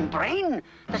Oak, Lame Brain.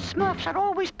 The Smurfs are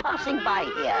always passing by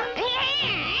here.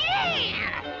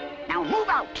 Now move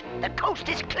out. The coast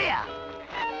is clear.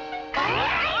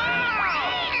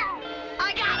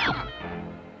 I got him!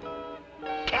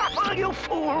 Careful, you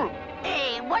fool!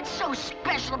 Hey, what's so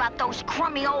special about those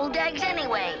crummy old eggs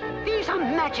anyway? These are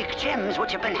magic gems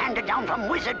which have been handed down from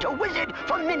wizard to wizard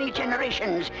for many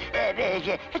generations. At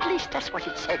least that's what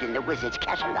it said in the wizard's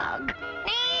catalog.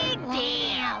 Big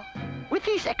deal. With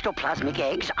these ectoplasmic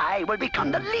eggs, I will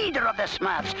become the leader of the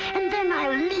Smurfs, and then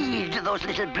I'll lead those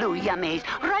little blue yummies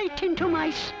right into my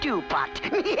stew pot.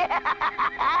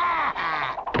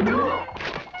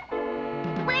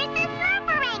 Where's the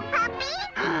Smurferang, Puppy?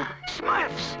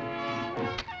 Smurfs!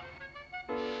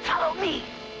 Follow me.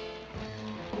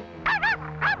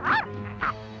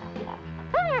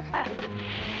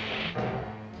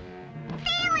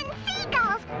 Sailing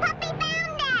seagulls! Puppy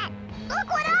found that! Look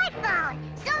what I found!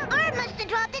 Some bird must have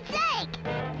dropped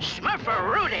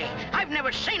I've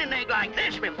never seen an egg like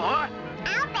this before.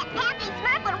 I'll bet Pappy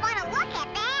Smurf would want to look at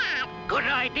that. Good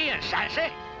idea,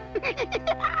 Sassy.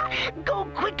 Go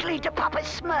quickly to Papa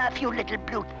Smurf, you little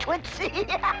blue tootsie.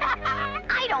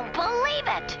 I don't believe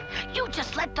it! You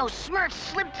just let those Smurfs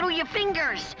slip through your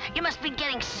fingers. You must be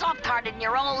getting soft-hearted in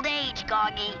your old age,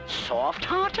 Goggy.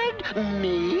 Soft-hearted?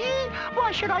 Me?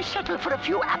 Why should I settle for a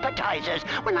few appetizers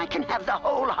when I can have the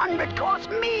whole 100-course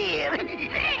meal?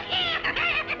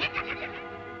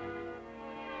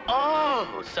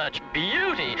 Oh, such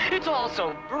beauty! It's all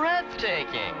so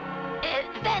breathtaking.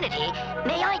 Vanity,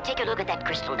 may I take a look at that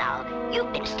crystal now?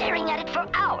 You've been staring at it for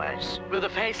hours. With a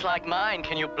face like mine,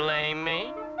 can you blame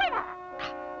me?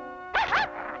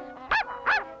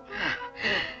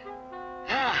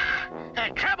 The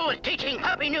trouble with teaching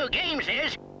Puppy new games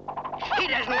is he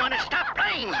doesn't want to stop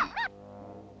playing them.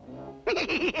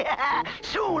 Yeah,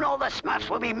 soon all the Smurfs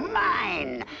will be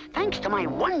mine. Thanks to my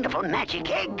wonderful magic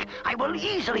egg, I will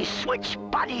easily switch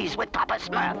bodies with Papa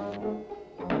Smurf.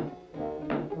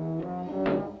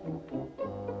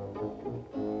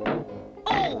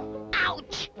 Oh,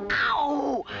 ouch!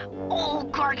 Ow! Oh,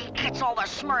 Gargy gets all the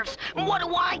Smurfs. What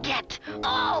do I get?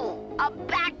 Oh, a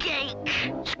backache.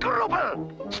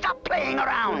 Scrooble, stop playing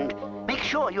around. Make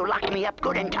sure you lock me up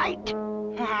good and tight.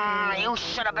 You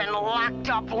should have been locked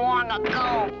up long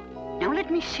ago. Now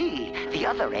let me see. The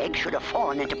other egg should have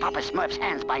fallen into Papa Smurf's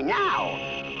hands by now.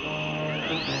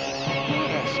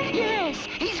 Yes,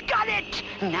 he's got it.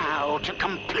 Now to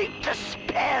complete the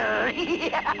spell.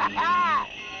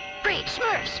 Great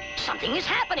Smurfs, something is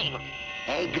happening.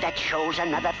 Egg that shows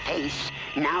another face.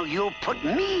 Now you'll put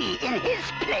me in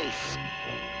his place.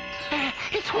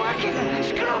 It's working,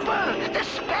 Scrooble. The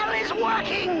spell is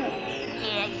working.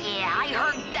 Yeah, I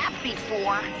heard that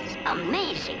before.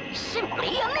 Amazing,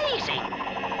 simply amazing.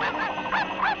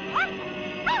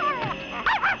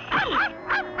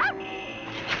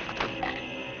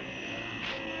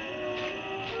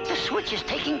 The switch is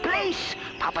taking place.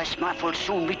 Papa Smurf will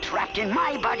soon be trapped in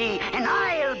my body, and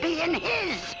I'll be in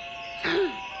his.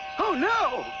 Oh,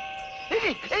 no!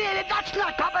 That's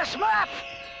not Papa Smurf!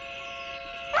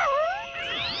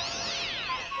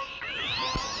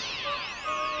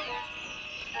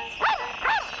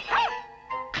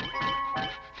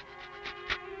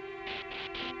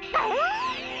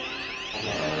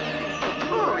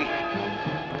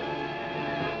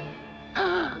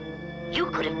 You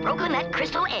could have broken that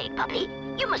crystal egg, Puppy.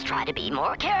 You must try to be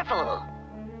more careful.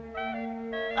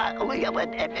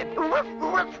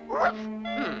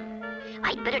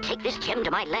 I'd better take this gem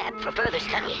to my lab for further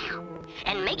study.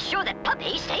 And make sure that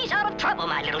Puppy stays out of trouble,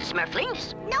 my little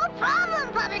Smurflings. No problem,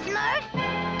 Papa Smurf.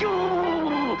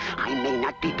 Ooh, I may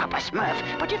not be Papa Smurf,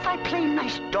 but if I play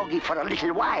nice doggy for a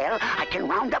little while, I can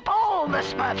round up all the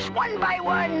Smurfs one by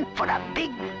one for a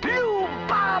big blue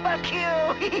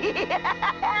barbecue.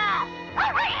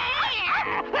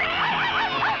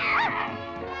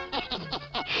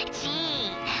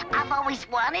 Gee, I've always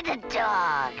wanted a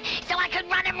dog, so I could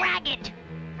run him ragged.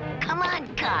 Come on,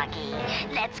 Goggy.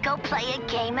 Let's go play a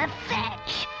game of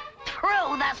fetch.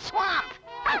 Through the swamp.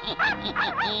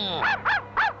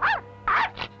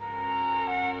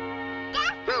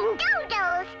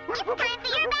 Dodos, it's time for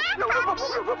your bath,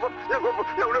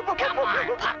 Puppy. Come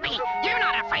on, Puppy. You're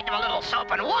not afraid of a little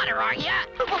soap and water, are you?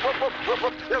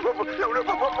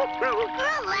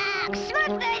 Relax,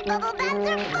 Smurfberry bubble baths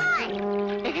are fun.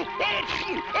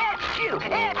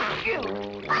 Achoo!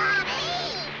 Bobby!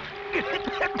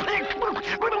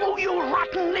 You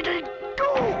rotten little dog!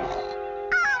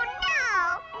 Oh, no!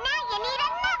 Now you need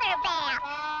another bath.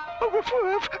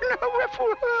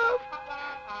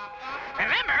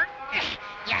 Remember,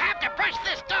 you have to brush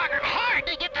this dog hard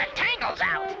to get the tangles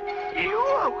out.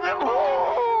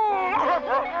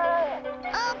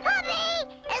 Oh, Puppy!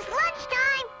 It's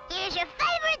lunchtime. Here's your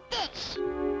favorite dish.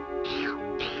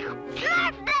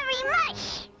 Smurfberry mush.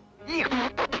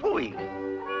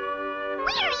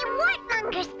 Weary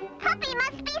wartmongers. Puppy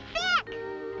must be sick.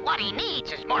 What he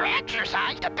needs is more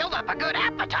exercise to build up a good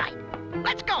appetite.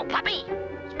 Let's go, Puppy.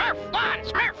 Smurf 1,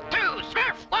 Smurf 2,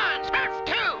 Smurf 1, Smurf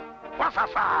 2. Woof,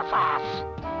 woof, woof, woof.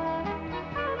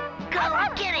 Go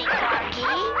get it, Goggy.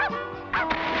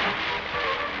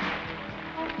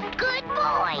 Good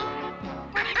boy.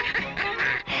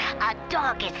 A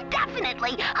dog is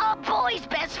definitely a boy's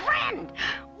best friend.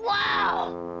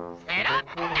 Wow. Sit up,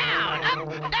 down, up,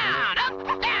 down,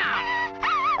 up, down.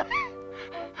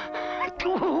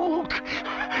 Look,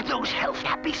 those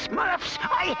health-happy Smurfs,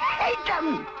 I hate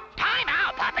them! Time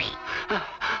out, Puppy.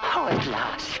 Oh, at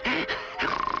last.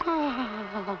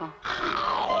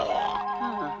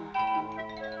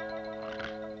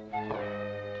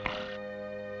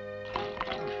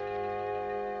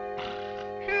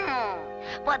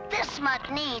 What this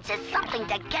Smurf needs is something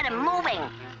to get him moving.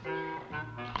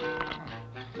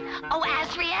 Oh,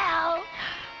 Azrael,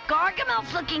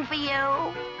 Gargamel's looking for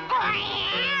you.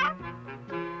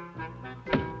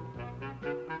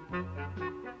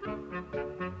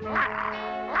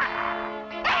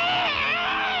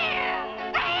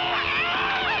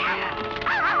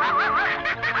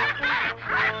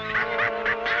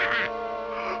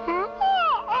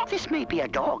 This may be a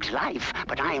dog's life,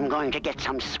 but I'm going to get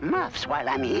some Smurfs while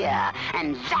I'm here,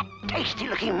 and that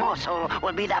tasty-looking morsel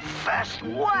will be the first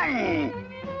one.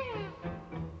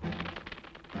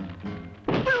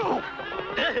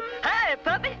 Hi,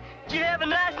 puppy. Did you have a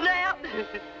nice nap?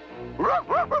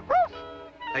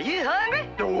 Are you hungry?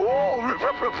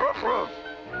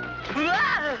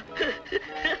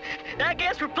 I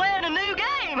guess we're playing a new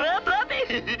game, huh, puppy?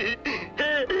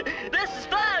 This is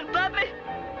fun, puppy.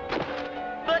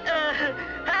 But,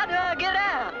 how do I get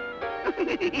out?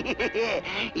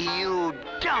 You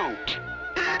don't.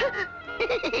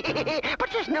 But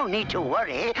there's no need to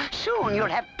worry. Soon you'll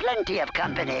have plenty of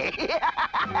company.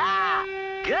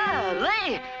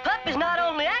 Golly, Puppy's not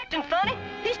only acting funny,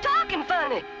 he's talking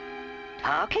funny.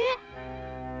 Talking?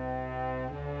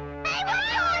 Hey, what's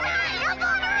going on? Jump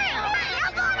on around!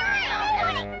 Jump on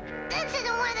around! This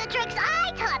isn't one of the tricks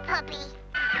I taught Puppy.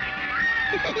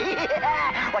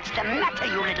 What's the matter,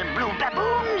 you little blue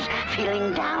baboons?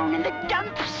 Feeling down in the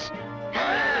dumps?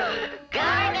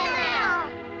 Gargamel!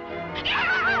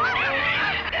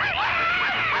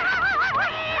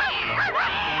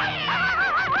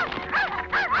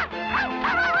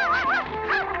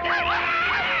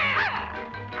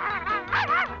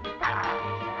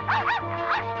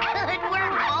 Good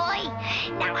work, boy.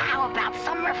 Now how about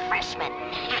some refreshment?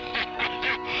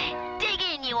 Dig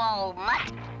in, you old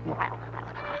mutt.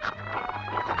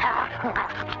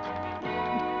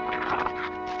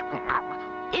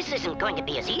 This isn't going to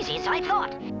be as easy as I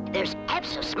thought. There's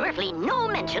absolutely no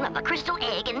mention of a crystal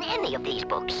egg in any of these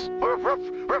books.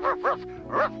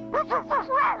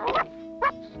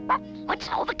 What's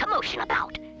all the commotion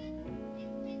about?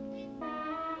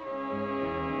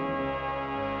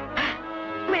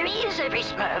 Where is every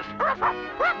Smurf?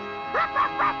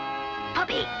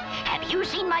 Puppy, have you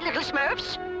seen my little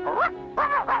Smurfs?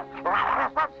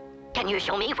 Can you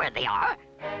show me where they are?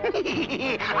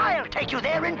 I'll take you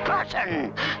there in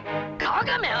person.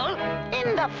 Gargamel?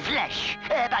 In the flesh.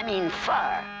 I mean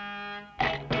fur.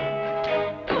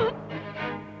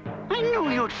 I knew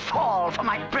you'd fall for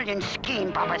my brilliant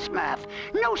scheme, Papa Smurf.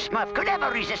 No Smurf could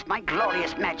ever resist my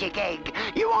glorious magic egg.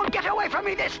 You won't get away from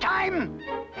me this time.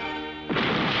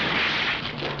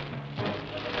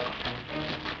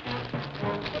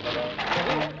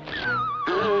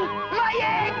 My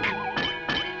egg!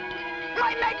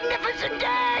 My magnificent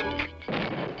egg!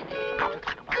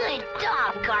 Good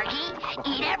job, Gargy.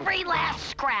 Eat every last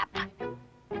scrap.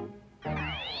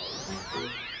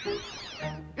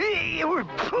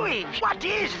 What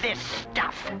is this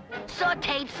stuff?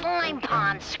 Sauteed slime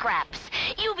pond scraps.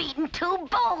 You've eaten 2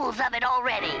 bowls of it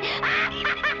already.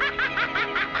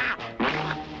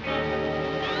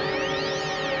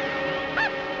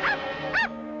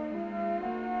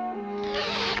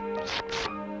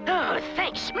 Oh,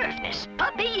 thanks, Smurfness.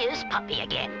 Puppy is puppy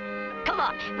again. Come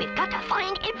on, we've got to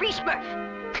find every Smurf.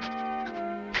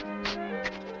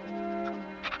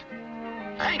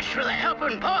 Thanks for the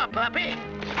helping paw, Puppy.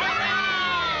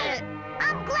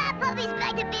 I'm glad Puppy's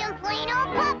back to being plain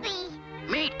old Puppy.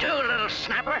 Me too, little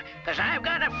snapper, because I've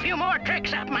got a few more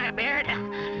tricks up my beard.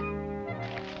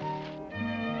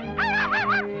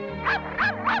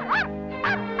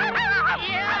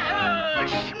 Yahoo!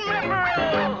 Smurfero!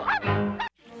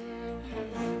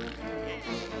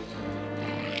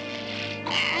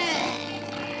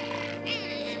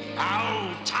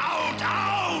 Out, out,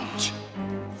 out!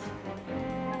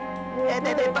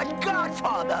 But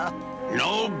Godfather...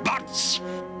 No buts!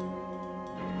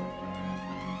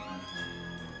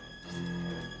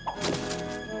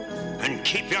 And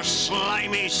keep your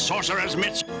slimy sorcerer's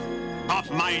mitts off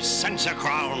my censer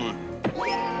crown.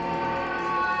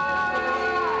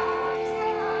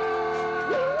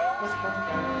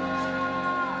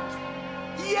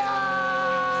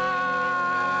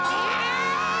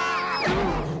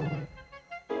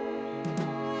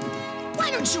 Why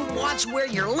don't you watch where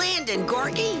you're landing,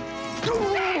 Gorgy?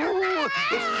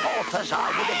 If Balthazar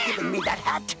would have given me that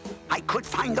hat, I could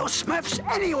find those Smurfs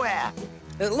anywhere.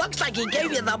 It looks like he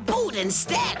gave you the boot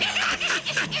instead.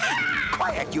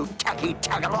 Quiet, you tacky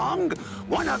tag-along.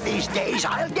 One of these days,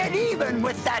 I'll get even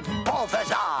with that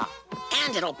Balthazar.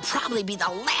 And it'll probably be the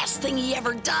last thing he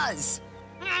ever does.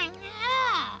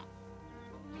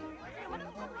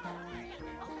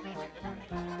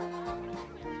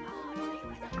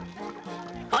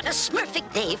 a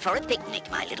Smurfic day for a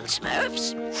picnic, my little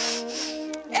Smurfs.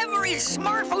 Every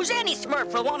Smurf who's any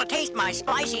Smurf will want to taste my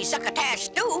spicy succotash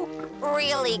stew.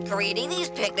 Really, Greedy, these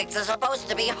picnics are supposed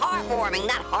to be heartwarming,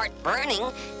 not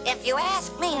heartburning. If you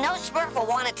ask me, no Smurf will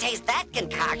want to taste that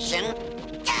concoction.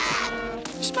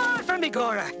 Smart for me,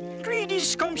 Gora. Greedy's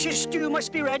scrumptious stew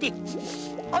must be ready.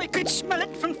 I could smell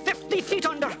it from 50 feet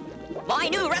under. My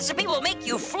new recipe will make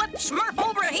you flip Smurf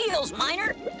over heels,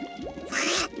 Miner.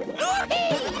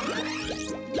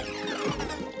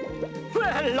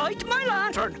 Well, light my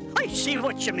lantern. I see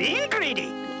what you mean,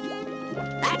 Greedy.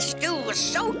 That stew was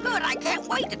so good, I can't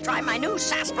wait to try my new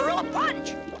sarsaparilla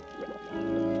punch.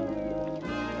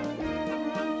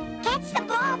 Catch the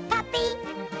ball, puppy.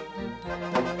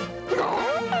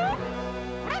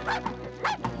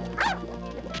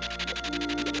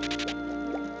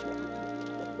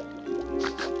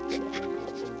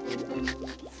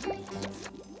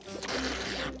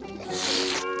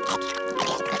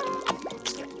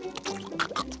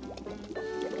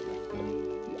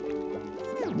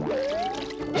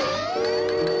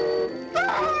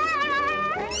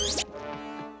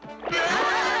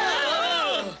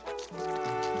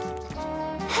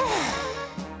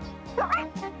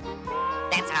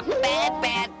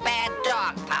 Bad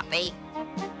dog, Puppy.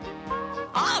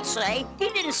 I'll say he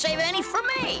didn't save any for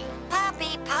me.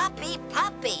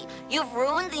 Puppy, you've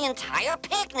ruined the entire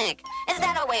picnic. Is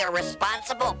that a way a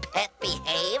responsible pet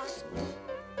behaves?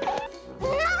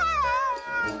 Oh!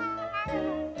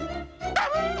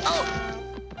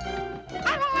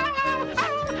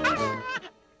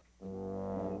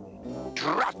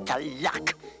 Drat the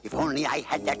luck! If only I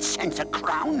had that sense of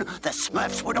crown, the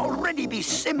Smurfs would already be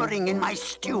simmering in my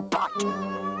stew pot.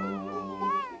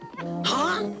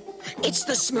 Huh? It's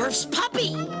the Smurf's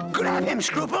puppy. Grab him,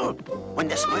 Scruple. When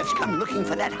the Smurfs come looking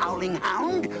for that howling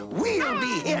hound, we'll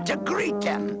be here to greet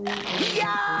them.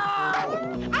 Yow!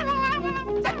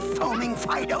 That foaming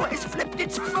Fido has flipped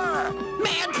its fur.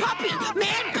 Man puppy!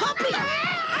 Man puppy!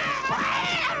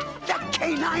 That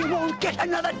canine won't get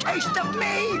another taste of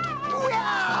me.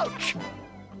 Ouch!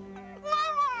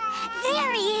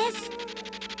 There he is.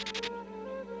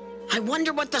 I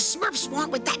wonder what the Smurfs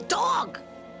want with that dog.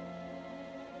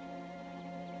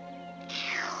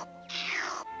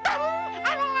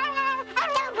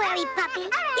 Don't worry, puppy.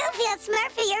 You'll feel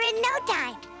Smurfier in no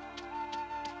time.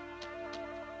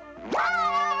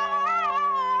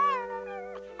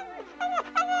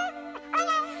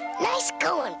 Nice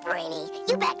going, Brainy.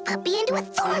 You backed Puppy into a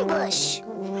thorn bush.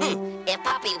 If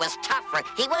Puppy was tougher,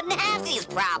 he wouldn't have these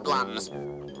problems.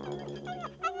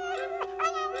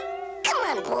 Come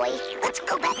on, boy. Let's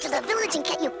go back to the village and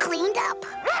get you cleaned up.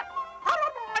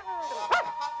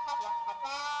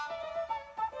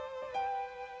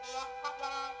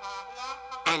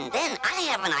 And then I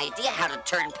have an idea how to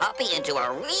turn Puppy into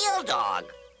a real dog.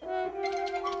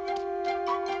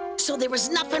 So there was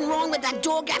nothing wrong with that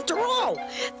dog after all.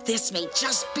 This may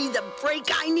just be the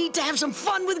break I need to have some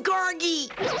fun with Gargy.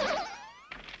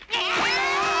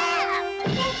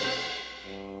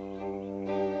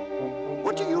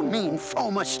 What do you mean,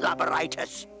 fomus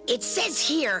laboritis? It says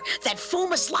here that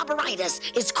fomus laboritis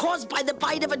is caused by the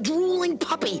bite of a drooling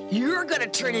puppy. You're gonna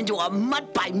turn into a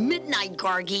mutt by midnight,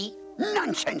 Gargy.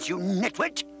 Nonsense, you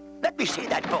nitwit. Let me see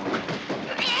that book.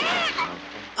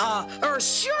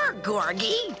 Sure,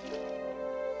 Gargy.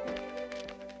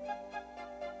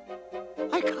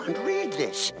 I can't read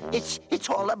this. It's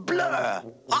all a blur.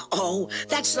 Uh-oh,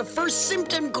 that's the first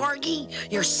symptom, Gargy.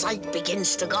 Your sight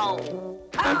begins to go.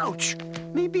 Ouch!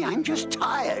 Maybe I'm just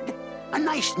tired. A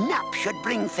nice nap should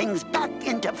bring things back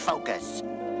into focus.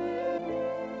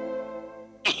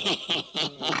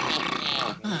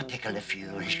 Tickle a few.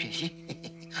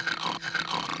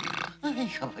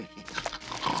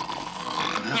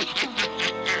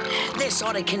 This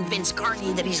ought to convince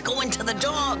Gargy that he's going to the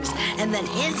dogs, and then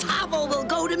his hovel will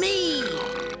go to me.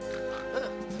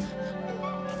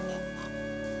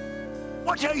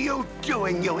 What are you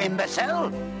doing, you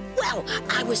imbecile? Well,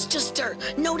 I was just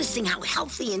noticing how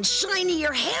healthy and shiny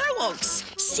your hair looks.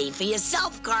 See for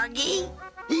yourself, Gargy.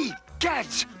 Egad,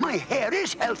 my hair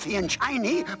is healthy and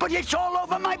shiny, but it's all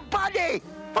over my body.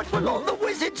 What will all the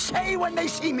wizards say when they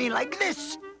see me like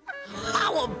this?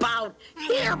 How about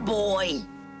hair boy?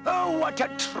 Oh, what a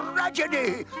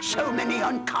tragedy! So many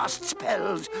uncast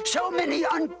spells, so many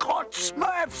uncaught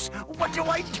Smurfs. What do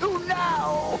I do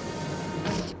now?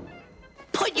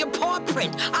 Put your paw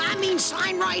print,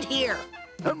 sign right here.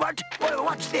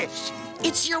 What's this?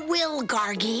 It's your will,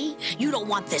 Gargy. You don't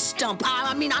want this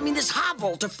this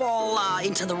hovel to fall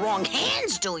into the wrong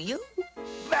hands, do you?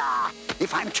 Ah,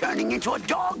 If I'm turning into a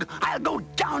dog, I'll go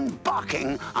down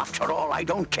barking. After all, I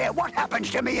don't care what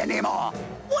happens to me anymore.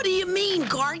 What do you mean,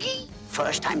 Gargy?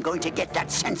 First, I'm going to get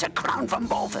that sensor crown from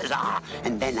Balthazar,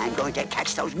 and then I'm going to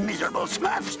catch those miserable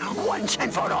Smurfs once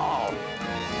and for all.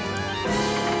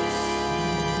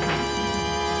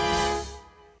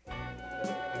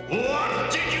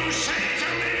 What did you say to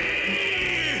me?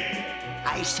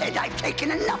 I said I've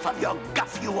taken enough of your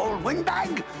guff, you old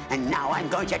windbag, and now I'm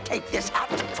going to take this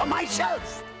hat for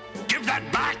myself. Give that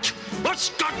back! What's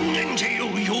gotten into you,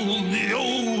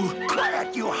 you...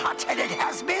 Quiet, you hot-headed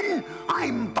has-been!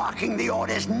 I'm barking the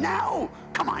orders now!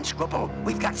 Come on, Scruple,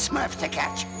 we've got Smurfs to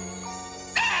catch.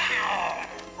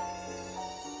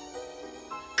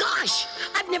 Gosh,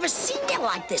 I've never seen you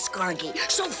like this, Gargy.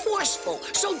 So forceful,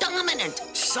 so dominant,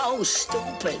 so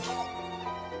stupid.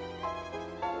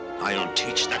 I'll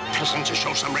teach that peasant to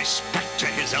show some respect to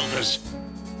his elders.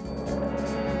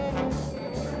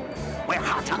 We're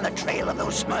hot on the trail of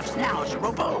those Smurfs now,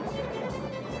 Scruple.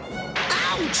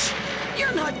 Ouch!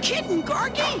 You're not kidding,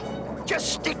 Gargy.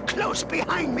 Just stick close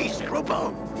behind me,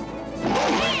 Scruple.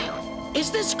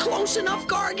 Is this close enough,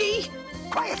 Gargy?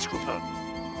 Quiet, Scruple.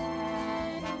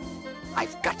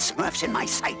 I've got Smurfs in my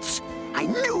sights. I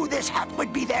knew this hat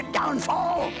would be their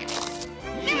downfall.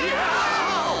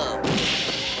 No!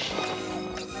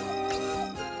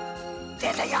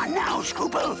 There they are now,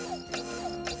 Scruple.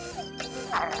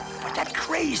 But that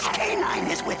crazed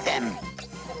canine is with them.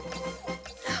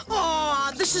 Oh,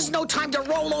 this is no time to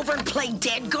roll over and play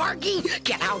dead, Gargy.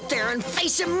 Get out there and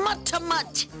face him mutt to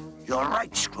mutt. You're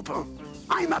right, Scruple.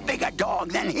 I'm a bigger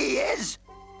dog than he is.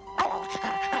 How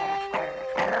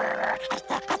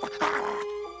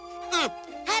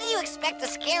do you expect to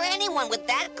scare anyone with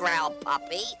that growl,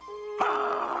 puppy?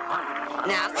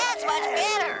 Now that's much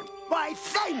better. Why,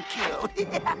 thank you.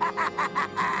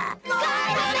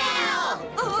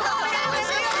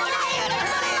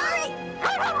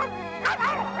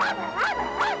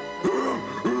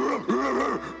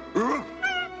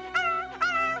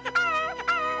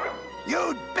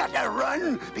 You'd better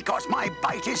run, because my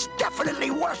bite is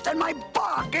definitely worse than my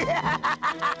bark.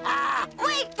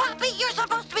 Wait, puppy, you're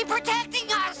supposed to be protecting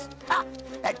us.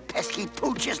 That pesky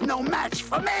pooch is no match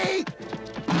for me.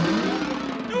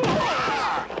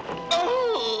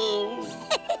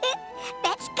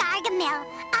 That's Gargamel,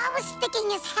 always sticking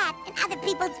his hat in other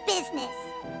people's business.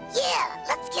 Yeah,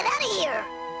 let's get out of here.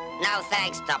 No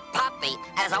thanks to Puppy.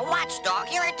 As a watchdog,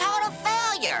 you're a total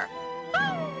failure.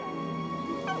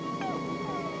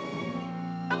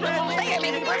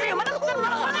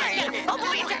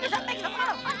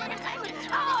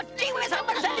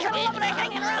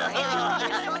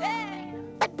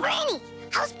 But Brainy,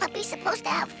 how's Puppy supposed to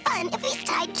have fun if he's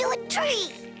tied to a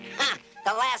tree? Huh,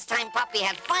 the last time Puppy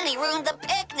had fun, he ruined the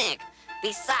picnic.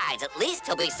 Besides, at least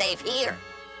he'll be safe here.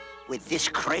 With this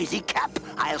crazy cap,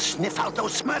 I'll sniff out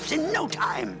those Smurfs in no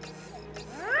time.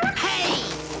 Hey!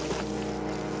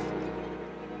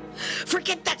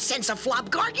 Forget that sense of flop,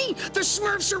 Gargy. The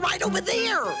Smurfs are right over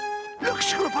there. Look,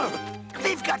 Scruple,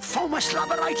 they've got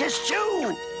foamoslobberitis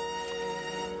too.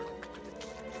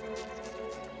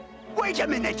 Wait a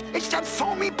minute, it's that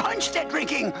foamy punch they're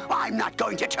drinking. I'm not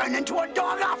going to turn into a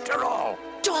dog after all.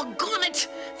 Doggone it!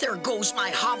 There goes my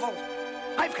hovel.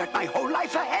 I've got my whole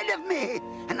life ahead of me,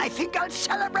 and I think I'll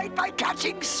celebrate by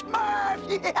catching Smurf.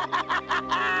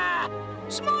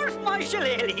 Smurf my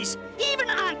shillelaghs. Even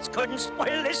ants couldn't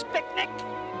spoil this picnic.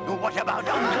 What about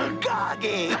Uncle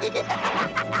Gargy?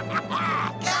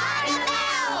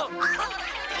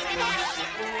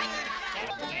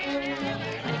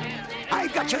 I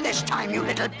got you this time, you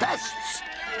little pests.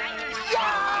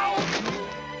 Yow!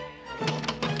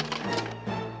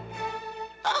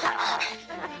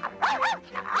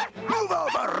 Move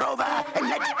over, Rover, and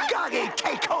let Gargy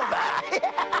take over.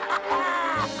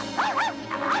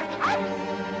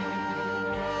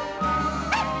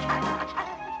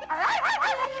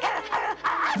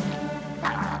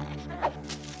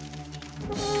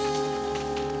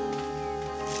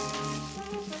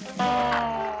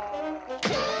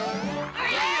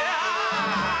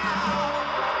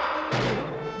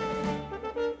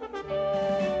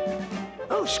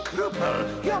 Oh,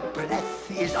 Scruple, your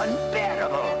breath is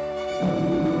unbearable.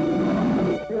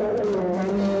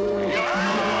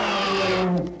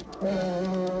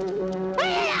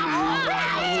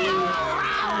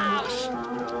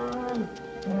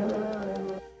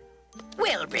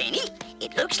 Well, Brainy,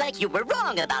 it looks like you were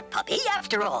wrong about Puppy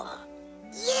after all.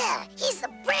 Yeah, he's the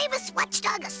bravest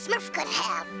watchdog a Smurf could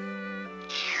have.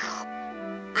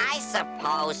 I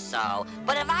suppose so.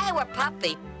 But if I were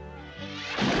Puppy...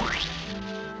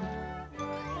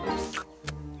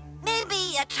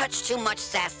 Maybe a touch too much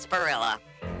sarsaparilla.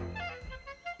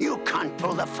 You can't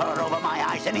pull the fur over my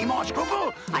eyes anymore,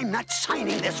 Scruple. I'm not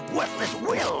signing this worthless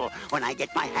will. When I get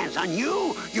my hands on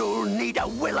you, you'll need a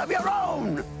will of your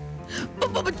own.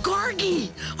 But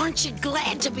Gargy, aren't you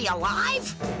glad to be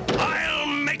alive? I'll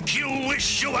make you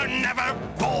wish you were never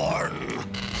born.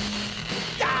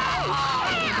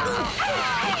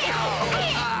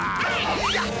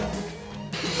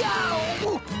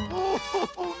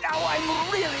 Now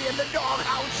I'm really in the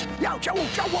doghouse.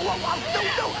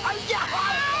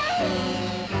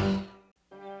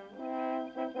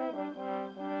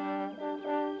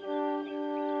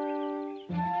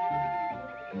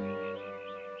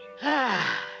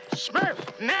 Smurf,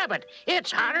 nabbit,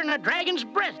 it's hotter than a dragon's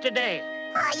breath today.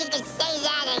 Oh, you can say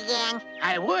that again.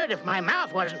 I would if my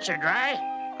mouth wasn't so dry.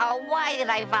 Oh, why did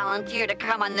I volunteer to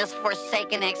come on this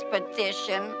forsaken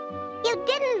expedition? You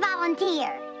didn't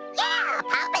volunteer. Yeah,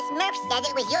 Papa Smurf said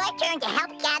it was your turn to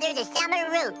help gather the summer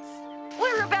roots.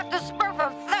 We're about to smurf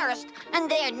of thirst, and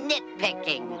they're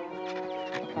nitpicking.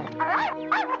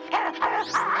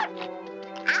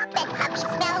 I'll bet Puppy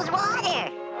smells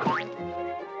water.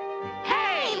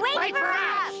 Hey, wait for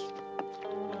us!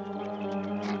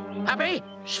 Puppy,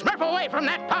 smurf away from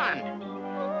that pond.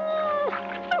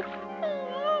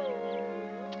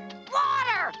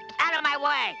 Water! Out of my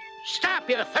way! Stop,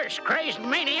 you thirst-crazed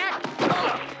maniac!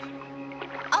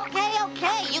 Okay,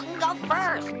 you can go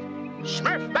first.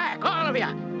 Smurf back, all of you.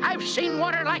 I've seen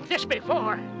water like this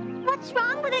before. What's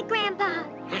wrong with it, Grandpa?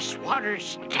 This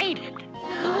water's tainted.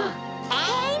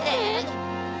 Tainted?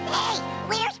 Hey,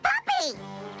 where's Puppy?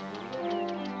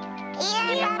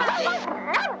 Here,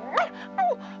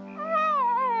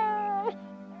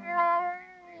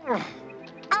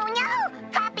 Oh no,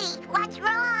 Puppy, what's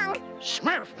wrong?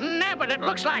 Smurf, nabbit, it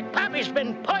looks like Puppy's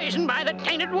been poisoned by the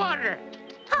tainted water.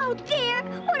 Oh, dear.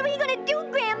 What are we going to do,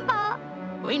 Grandpa?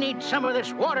 We need some of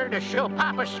this water to show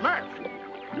Papa Smurf.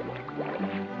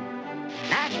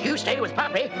 Nat, you stay with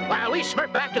Puppy while we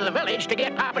smurf back to the village to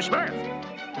get Papa Smurf.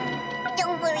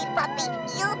 Don't worry, Puppy.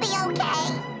 You'll be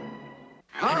okay.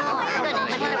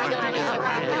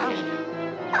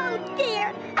 Oh,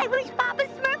 dear. I wish Papa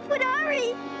Smurf would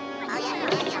hurry.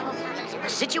 The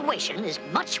situation is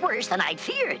much worse than I'd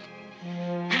feared.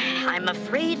 I'm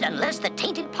afraid unless the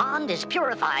tainted pond is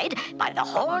purified by the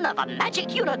horn of a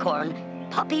magic unicorn,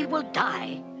 Puppy will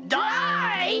die.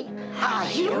 Die?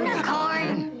 A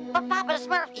unicorn? But Papa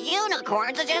Smurf,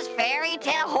 unicorns are just fairy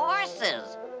tale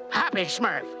horses. Papa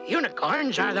Smurf,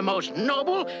 unicorns are the most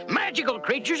noble, magical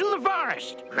creatures in the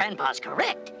forest. Grandpa's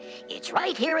correct. It's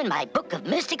right here in my book of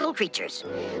mystical creatures.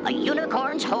 A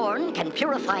unicorn's horn can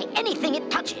purify anything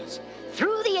it touches.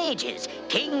 Through the ages,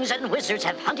 kings and wizards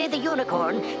have hunted the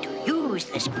unicorn to use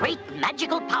this great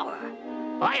magical power.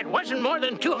 Why, it wasn't more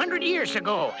than 200 years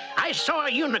ago. I saw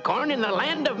a unicorn in the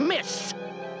land of mists.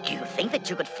 Do you think that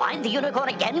you could find the unicorn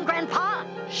again, Grandpa?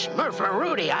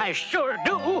 Smurfer-Rudy, I sure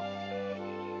do.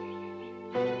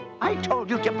 I told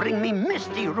you to bring me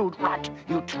Misty Root Rot,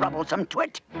 you troublesome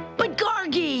twit. But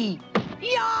Gargy!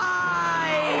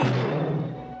 Yay!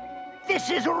 This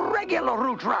is regular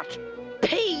root rot.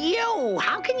 Hey, you!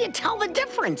 How can you tell the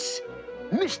difference?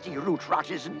 Misty Root Rot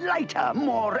is lighter,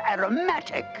 more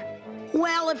aromatic.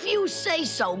 Well, if you say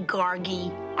so,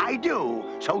 Gargy. I do,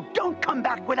 so don't come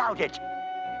back without it.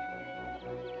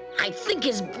 I think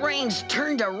his brain's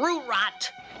turned to root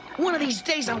rot. One of these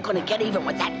days I'm gonna get even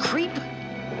with that creep.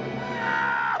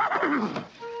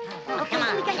 Oh, come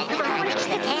on.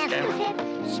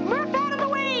 Smurf out of the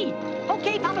way!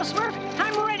 Okay, Papa Smurf,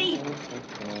 I'm ready.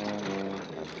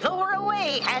 Lower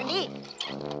away, Handy.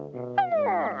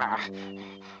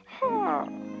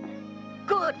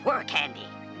 Good work, Handy.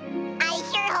 I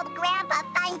sure hope Grandpa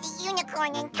finds the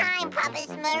unicorn in time, Papa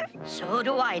Smurf. So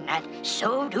do I, Nat.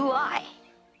 So do I.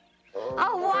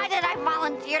 Oh, why did I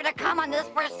volunteer to come on this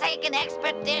forsaken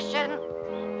expedition?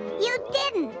 You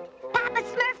didn't. Papa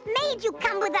Smurf made you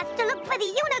come with us to look for the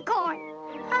unicorn.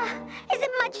 Is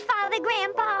it much farther,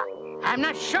 Grandpa? I'm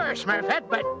not sure, Smurfette,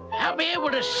 but I'll be able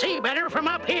to see better from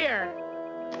up here.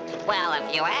 Well,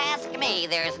 if you ask me,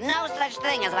 there's no such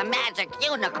thing as a magic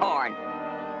unicorn.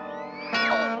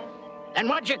 And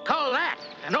what'd you call that?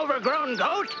 An overgrown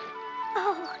goat?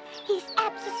 Oh, he's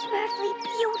absolutely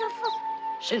beautiful.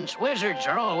 Since wizards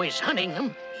are always hunting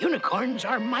them, unicorns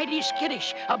are mighty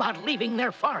skittish about leaving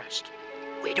their forest.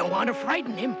 We don't want to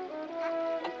frighten him.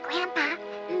 Grandpa,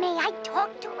 may I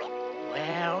talk to him?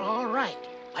 Well, all right,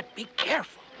 but be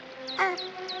careful.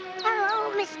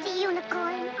 Hello, Mr.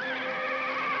 Unicorn.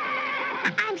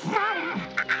 I'm sorry.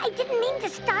 I didn't mean to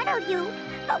startle you,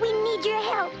 but we need your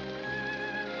help.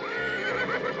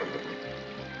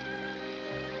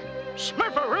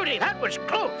 Smurf-a-Rudy, that was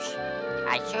close.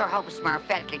 I sure hope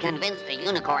Smurfette can convince the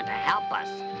unicorn to help us.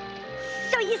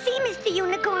 So you see, Mr.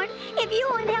 Unicorn, if you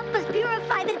won't help us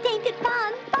purify the tainted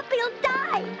pond, Puppy'll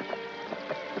die.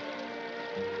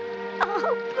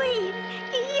 Oh, please,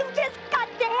 you've just got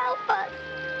to help us.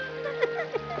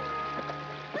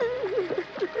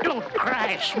 Don't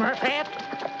cry, Smurfette.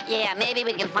 Yeah, maybe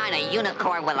we can find a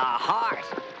unicorn with a heart.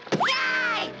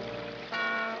 Yay!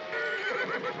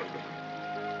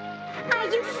 Are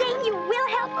you saying you will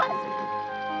help us?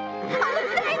 Oh,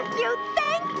 thank you,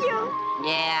 thank you.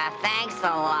 Yeah, thanks a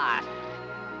lot.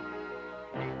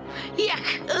 Yuck!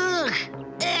 Ugh!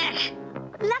 Ugh!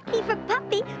 Lucky for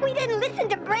Puppy, we didn't listen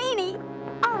to Brainy,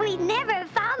 or we'd never have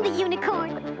found the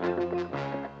unicorn.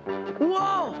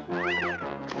 Whoa!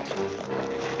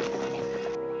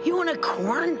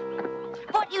 Unicorn?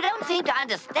 What you don't seem to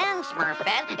understand,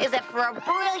 Smurfette, is that for a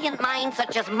brilliant mind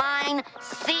such as mine,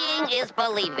 seeing is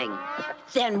believing.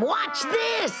 Then watch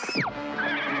this!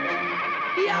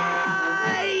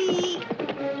 Yay!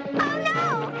 Oh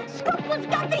no! Scrumple's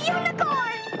got the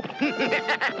unicorn!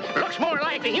 Looks more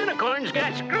like the unicorn's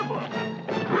got Scruple.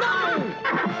 No!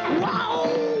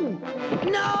 Whoa!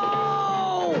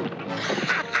 No!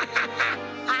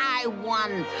 I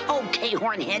won. Okay,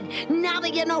 Hornhead. Now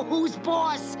that you know who's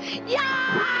boss.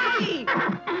 Yay!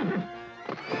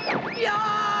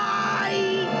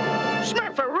 Yay!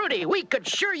 Smurf-a-Rudy, we could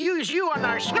sure use you on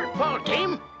our Smurf ball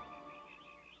team.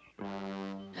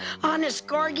 Honest,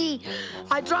 Gargy,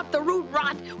 I dropped the root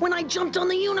rot when I jumped on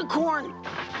the unicorn.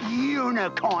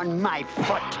 Unicorn, my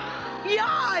foot.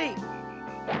 Yay!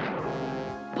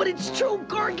 But it's true,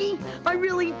 Gargy. I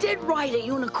really did ride a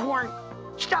unicorn.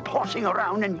 Stop horsing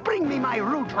around and bring me my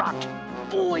root rot.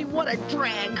 Boy, what a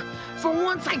drag. For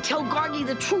once I tell Gargy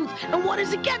the truth, and what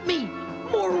does it get me?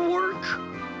 More work.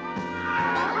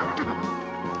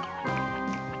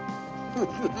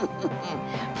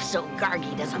 So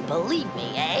Gargy doesn't believe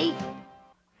me, eh?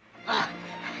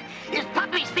 Is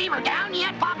Puppy's fever down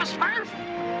yet, Papa Smurf?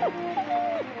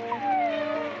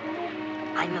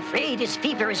 I'm afraid his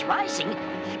fever is rising.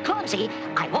 Clumsy,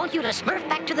 I want you to smurf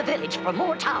back to the village for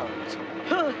more towels.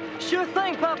 Sure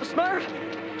thing, Papa Smurf.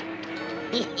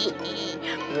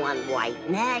 One white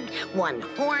nag, one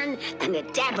horn, and a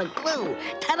dab of glue.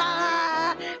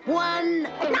 Ta-da! One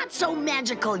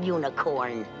not-so-magical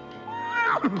unicorn.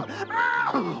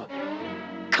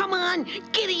 Come on,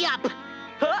 giddy up!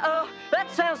 Uh-oh,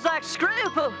 that sounds like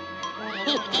Scruple.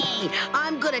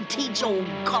 I'm gonna teach old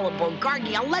gullible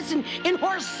Gargy a lesson in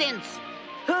horse sense.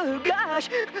 Oh, gosh,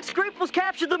 Scruple's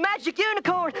captured the magic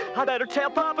unicorn. I better tell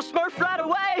Papa Smurf right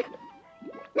away.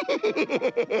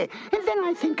 And then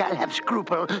I think I'll have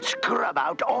Scruple scrub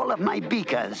out all of my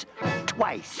beakers.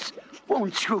 Twice.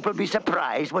 Won't Scruple be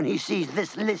surprised when he sees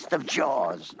this list of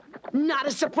jaws? Not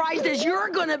as surprised as you're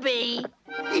gonna be.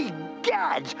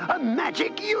 Egads, a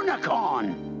magic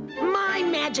unicorn. My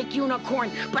magic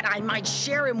unicorn, but I might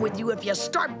share him with you if you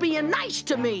start being nice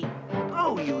to me.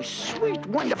 Oh, you sweet,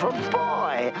 wonderful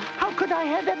boy. How could I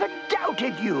have ever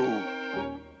doubted you?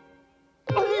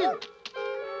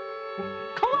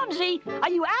 Clumsy, are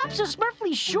you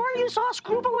absolutely sure you saw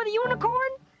Scruple with a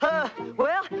unicorn?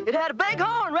 Well, it had a big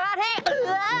horn right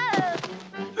here.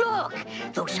 Look,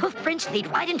 those hoof prints lead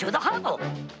right into the hovel.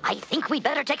 I think we'd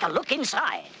better take a look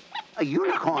inside. A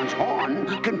unicorn's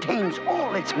horn contains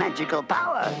all its magical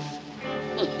powers.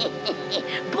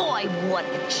 Boy, what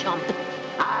a chump.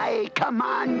 I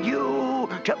command you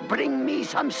to bring me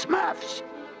some Smurfs.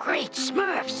 Great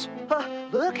Smurfs.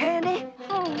 Look, Handy.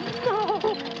 Oh, no.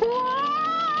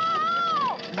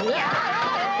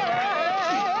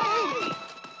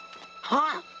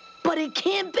 Huh? But it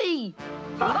can't be.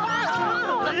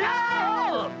 Oh,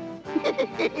 no!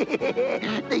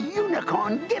 The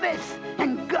unicorn giveth,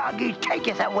 and Gargy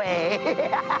taketh away.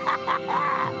 I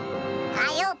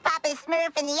hope Papa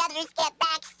Smurf and the others get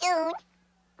back soon.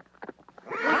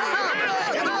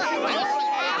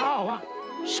 Oh,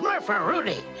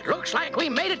 Smurf-a-Rudy, looks like we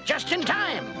made it just in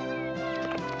time.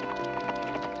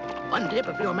 One dip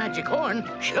of your magic horn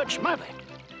should smurf it.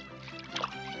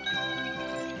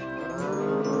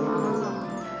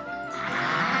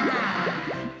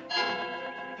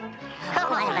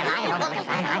 Hooray for the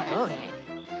unicorn!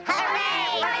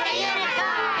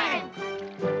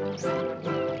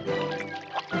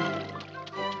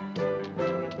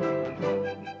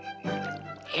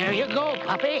 Here you go,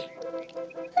 Puppy.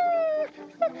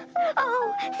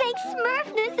 Oh, thanks,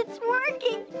 Smurfness, it's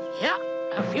working. Yeah,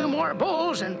 a few more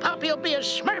bowls and Puppy'll be as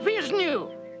smurfy as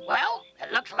new. Well,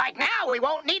 it looks like now we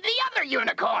won't need the other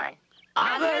unicorn.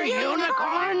 Other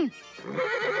unicorn?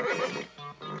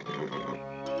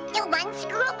 The one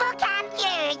Scruple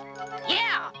captured.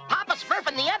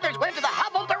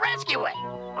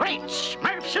 right,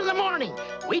 Smurfs in the morning.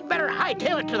 We'd better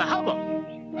hightail it to the hovel.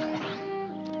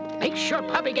 Make sure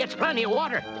Puppy gets plenty of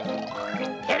water.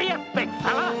 Giddy up, big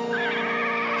fella.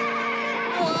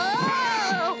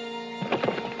 Whoa!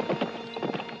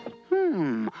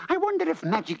 I wonder if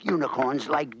magic unicorns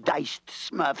like diced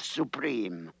Smurf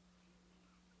Supreme.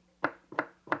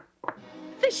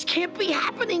 This can't be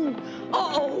happening.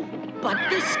 Uh-oh, but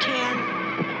this can.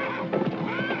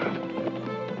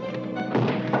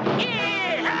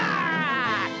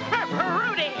 Yee-haw!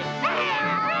 Rudy!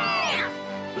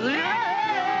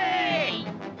 Yay!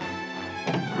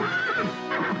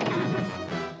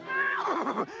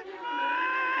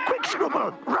 Quick,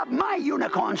 Scribble, rub my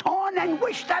unicorn's horn and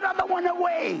wish that other one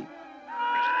away.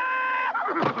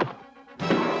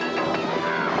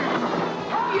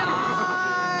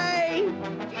 Yay!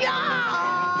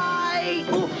 Yay!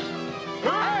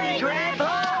 Hurry,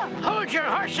 Grandpa! Hold your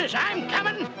horses, I'm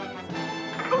coming.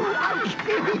 Ouch!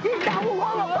 Come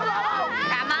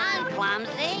on,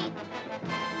 Clumsy.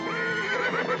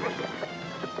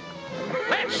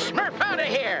 Let's Smurf out of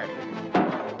here.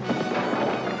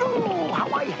 Oh, how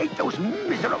I hate those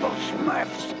miserable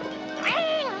Smurfs.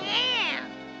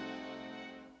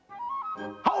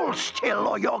 Hold still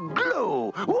or you're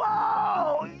glue.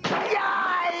 Whoa!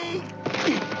 Yay!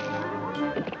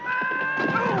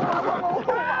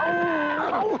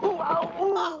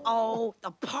 Uh-oh,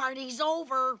 the party's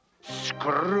over.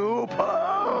 Scruple!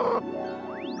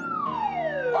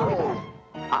 Oh,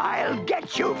 I'll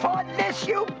get you for this,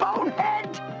 you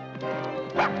bonehead!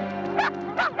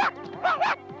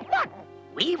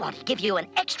 We want to give you an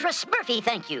extra Smurfy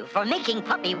thank you for making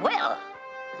Puppy well.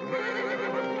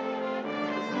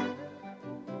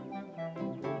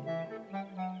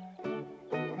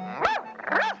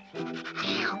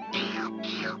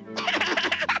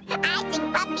 I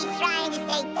think Puppy's trying to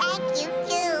say thank you,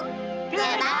 too.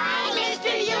 Goodbye.